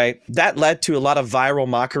 Anyway, that led to a lot of viral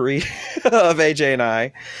mockery of AJ and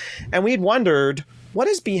I. And we'd wondered, what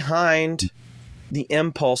is behind the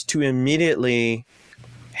impulse to immediately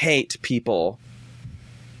hate people?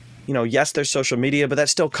 Yes, there's social media, but that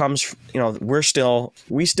still comes, we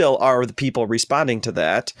still are the people responding to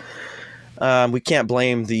that. We can't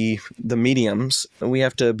blame the mediums. We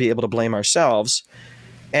have to be able to blame ourselves.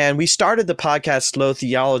 And we started the podcast Slow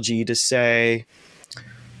Theology to say,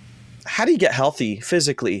 how do you get healthy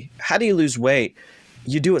physically? How do you lose weight?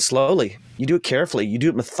 You do it slowly. You do it carefully. You do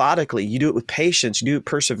it methodically. You do it with patience. You do it with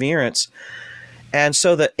perseverance. And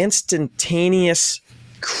so the instantaneous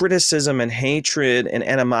criticism and hatred and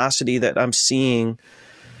animosity that I'm seeing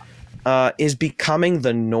is becoming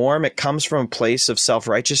the norm. It comes from a place of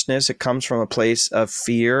self-righteousness. It comes from a place of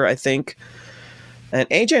fear, I think. And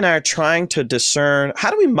AJ and I are trying to discern,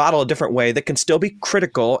 how do we model a different way that can still be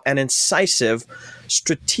critical and incisive,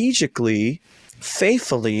 strategically,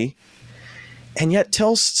 faithfully, and yet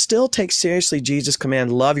still take seriously Jesus'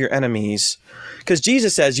 command, love your enemies? Because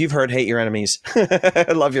Jesus says, you've heard, hate your enemies,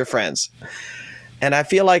 love your friends. And I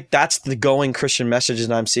feel like that's the going Christian message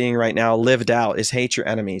that I'm seeing right now lived out, is hate your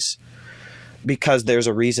enemies, because there's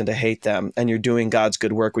a reason to hate them, and you're doing God's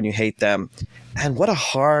good work when you hate them. And what a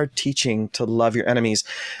hard teaching to love your enemies.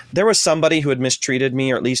 There was somebody who had mistreated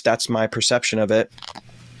me, or at least that's my perception of it,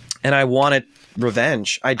 and I wanted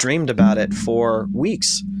revenge. I dreamed about it for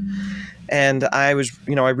weeks. And I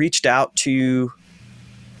reached out to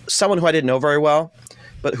someone who I didn't know very well,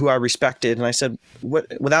 but who I respected. And I said,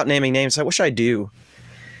 without naming names, what should I do?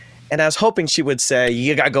 And I was hoping she would say,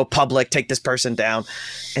 you got to go public, take this person down.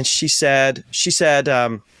 And she said, she's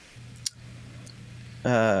Catholic.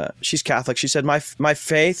 She said, my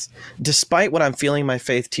faith, despite what I'm feeling, my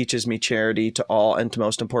faith teaches me charity to all, and to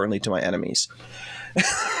most importantly, to my enemies.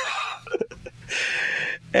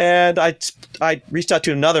 And I reached out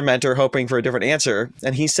to another mentor hoping for a different answer,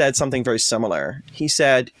 and he said something very similar. He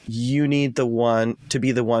said, you need to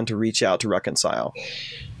be the one to reach out to reconcile.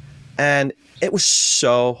 And it was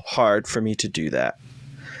so hard for me to do that.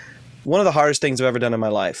 One of the hardest things I've ever done in my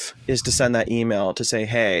life is to send that email to say,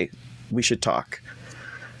 hey, we should talk.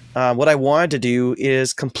 What I wanted to do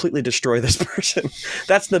is completely destroy this person.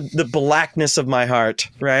 That's the blackness of my heart,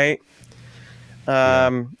 right?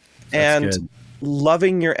 That's and good.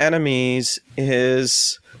 loving your enemies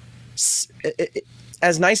is,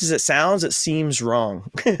 as nice as it sounds, it seems wrong.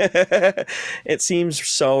 It seems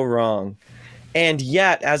so wrong. And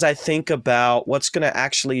yet, as I think about what's going to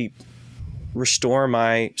actually restore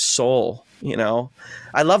my soul,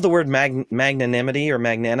 I love the word magnanimity or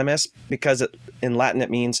magnanimous, because in Latin it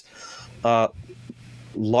means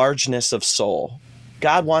largeness of soul.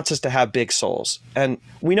 God wants us to have big souls. And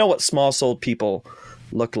we know what small-souled people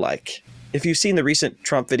look like. If you've seen the recent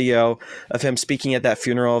Trump video of him speaking at that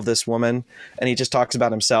funeral of this woman, and he just talks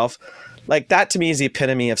about himself, like that to me is the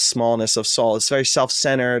epitome of smallness of soul. It's very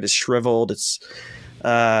self-centered, it's shriveled, it's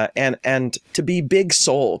and to be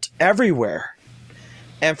big-souled everywhere.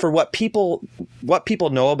 And for what people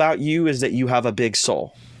know about you is that you have a big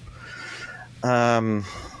soul.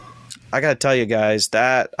 I got to tell you guys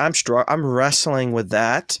that I'm wrestling with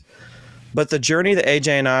that. But the journey that AJ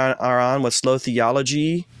and I are on with slow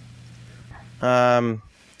theology,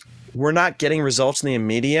 we're not getting results in the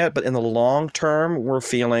immediate, but in the long term, we're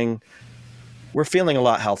feeling a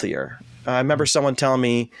lot healthier. I remember someone telling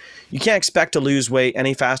me, you can't expect to lose weight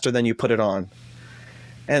any faster than you put it on.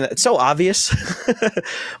 And it's so obvious,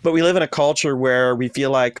 but we live in a culture where we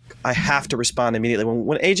feel like I have to respond immediately.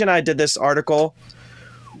 When AJ and I did this article,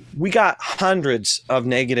 we got hundreds of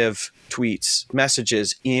negative tweets,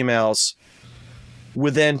 messages, emails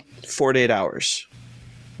within 48 hours.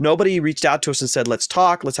 Nobody reached out to us and said, let's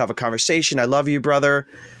talk, let's have a conversation. I love you, brother.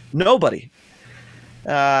 Nobody.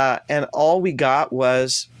 And all we got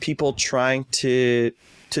was people trying to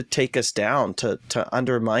take us down, to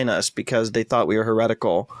undermine us because they thought we were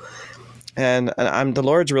heretical. And the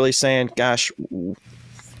Lord's really saying, gosh,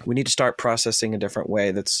 we need to start processing a different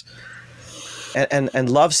way. And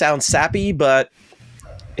love sounds sappy, but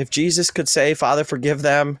if Jesus could say, Father, forgive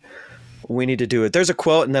them, we need to do it. There's a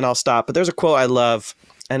quote, and then I'll stop, but there's a quote I love,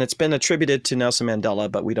 and it's been attributed to Nelson Mandela,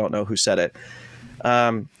 but we don't know who said it.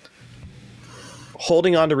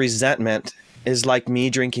 Holding on to resentment is like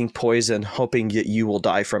me drinking poison, hoping that you will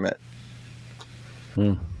die from it.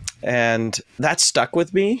 And that stuck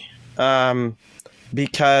with me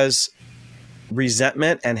because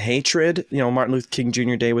resentment and hatred, Martin Luther King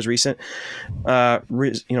Jr. Day was recent.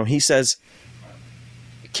 He says,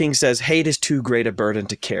 King says, hate is too great a burden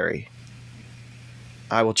to carry.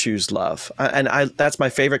 I will choose love. And that's my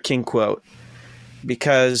favorite King quote,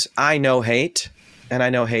 because I know hate, and I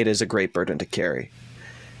know hate is a great burden to carry.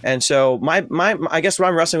 And so I guess what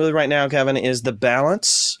I'm wrestling with right now, Kevin, is the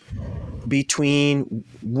balance between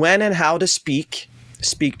when and how to speak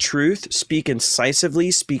truth, speak incisively,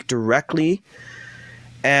 speak directly,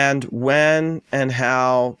 and when and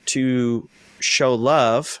how to show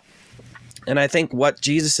love. And I think what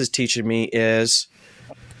Jesus is teaching me is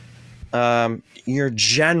your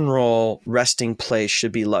general resting place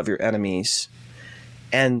should be love your enemies.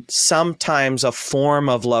 And sometimes a form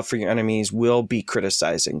of love for your enemies will be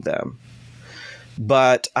criticizing them.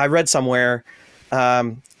 But I read somewhere,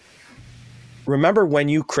 remember when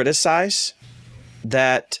you criticize,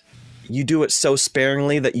 that you do it so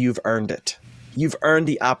sparingly that you've earned it. You've earned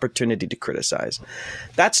the opportunity to criticize.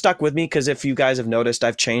 That stuck with me because if you guys have noticed,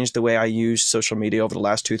 I've changed the way I use social media over the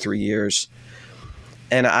last 2-3 years.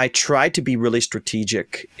 And I try to be really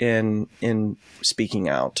strategic in speaking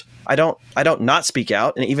out. I don't not speak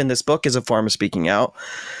out, and even this book is a form of speaking out,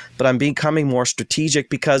 but I'm becoming more strategic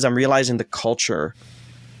because I'm realizing the culture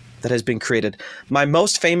that has been created. My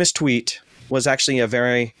most famous tweet was actually a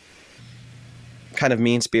very kind of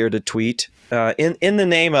mean-spirited tweet in the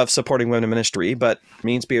name of supporting women in ministry, but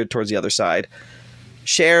mean-spirited towards the other side.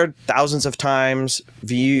 Shared thousands of times,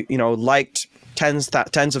 liked tens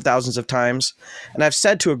of thousands of times. And I've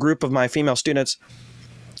said to a group of my female students,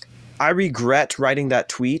 I regret writing that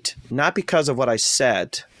tweet, not because of what I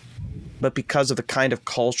said, but because of the kind of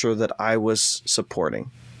culture that I was supporting.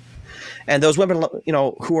 And those women,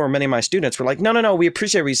 who are many of my students, were like, no, we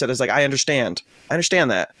appreciate what you said. It's like, I understand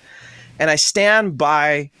that. And I stand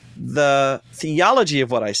by the theology of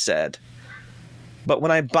what I said. But when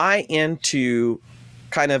I buy into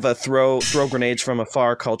kind of a throw grenades from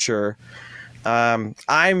afar culture,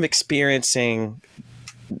 I'm experiencing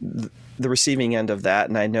the receiving end of that,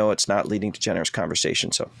 and I know it's not leading to generous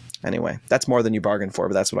conversation. So anyway, that's more than you bargained for,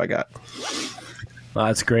 but that's what I got. Well,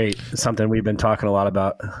 that's great. It's something we've been talking a lot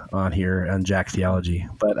about on here on Jack's Theology.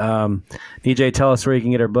 But Nijay, tell us where you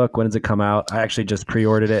can get our book. When does it come out? I actually just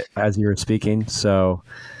pre-ordered it as you were speaking, so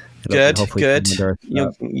good.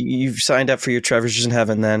 You've signed up for your Treasures in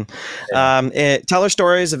Heaven then. Tell Her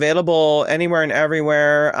Story is available anywhere and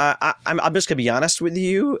everywhere. I'm just going to be honest with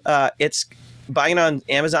you. buying on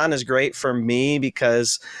Amazon is great for me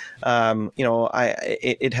because,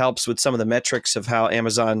 it helps with some of the metrics of how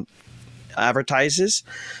Amazon advertises,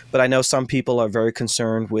 but I know some people are very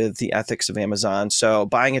concerned with the ethics of Amazon. So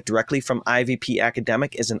buying it directly from IVP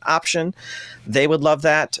Academic is an option. They would love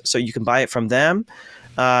that. So you can buy it from them.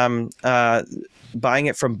 Buying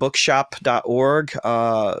it from bookshop.org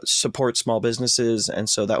supports small businesses, and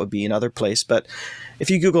so that would be another place. But if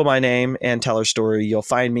you Google my name and tell our story, you'll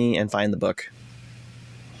find me and find the book.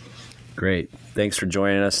 Great. Thanks for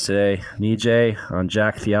joining us today, Nijay, on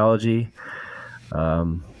Jack Theology.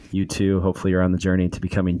 You too, hopefully you're on the journey to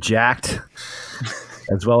becoming jacked,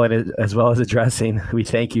 as well as addressing. We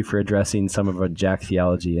thank you for addressing some of our Jack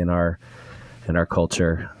theology in our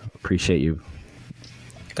culture. Appreciate you.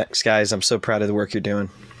 Thanks, guys. I'm so proud of the work you're doing.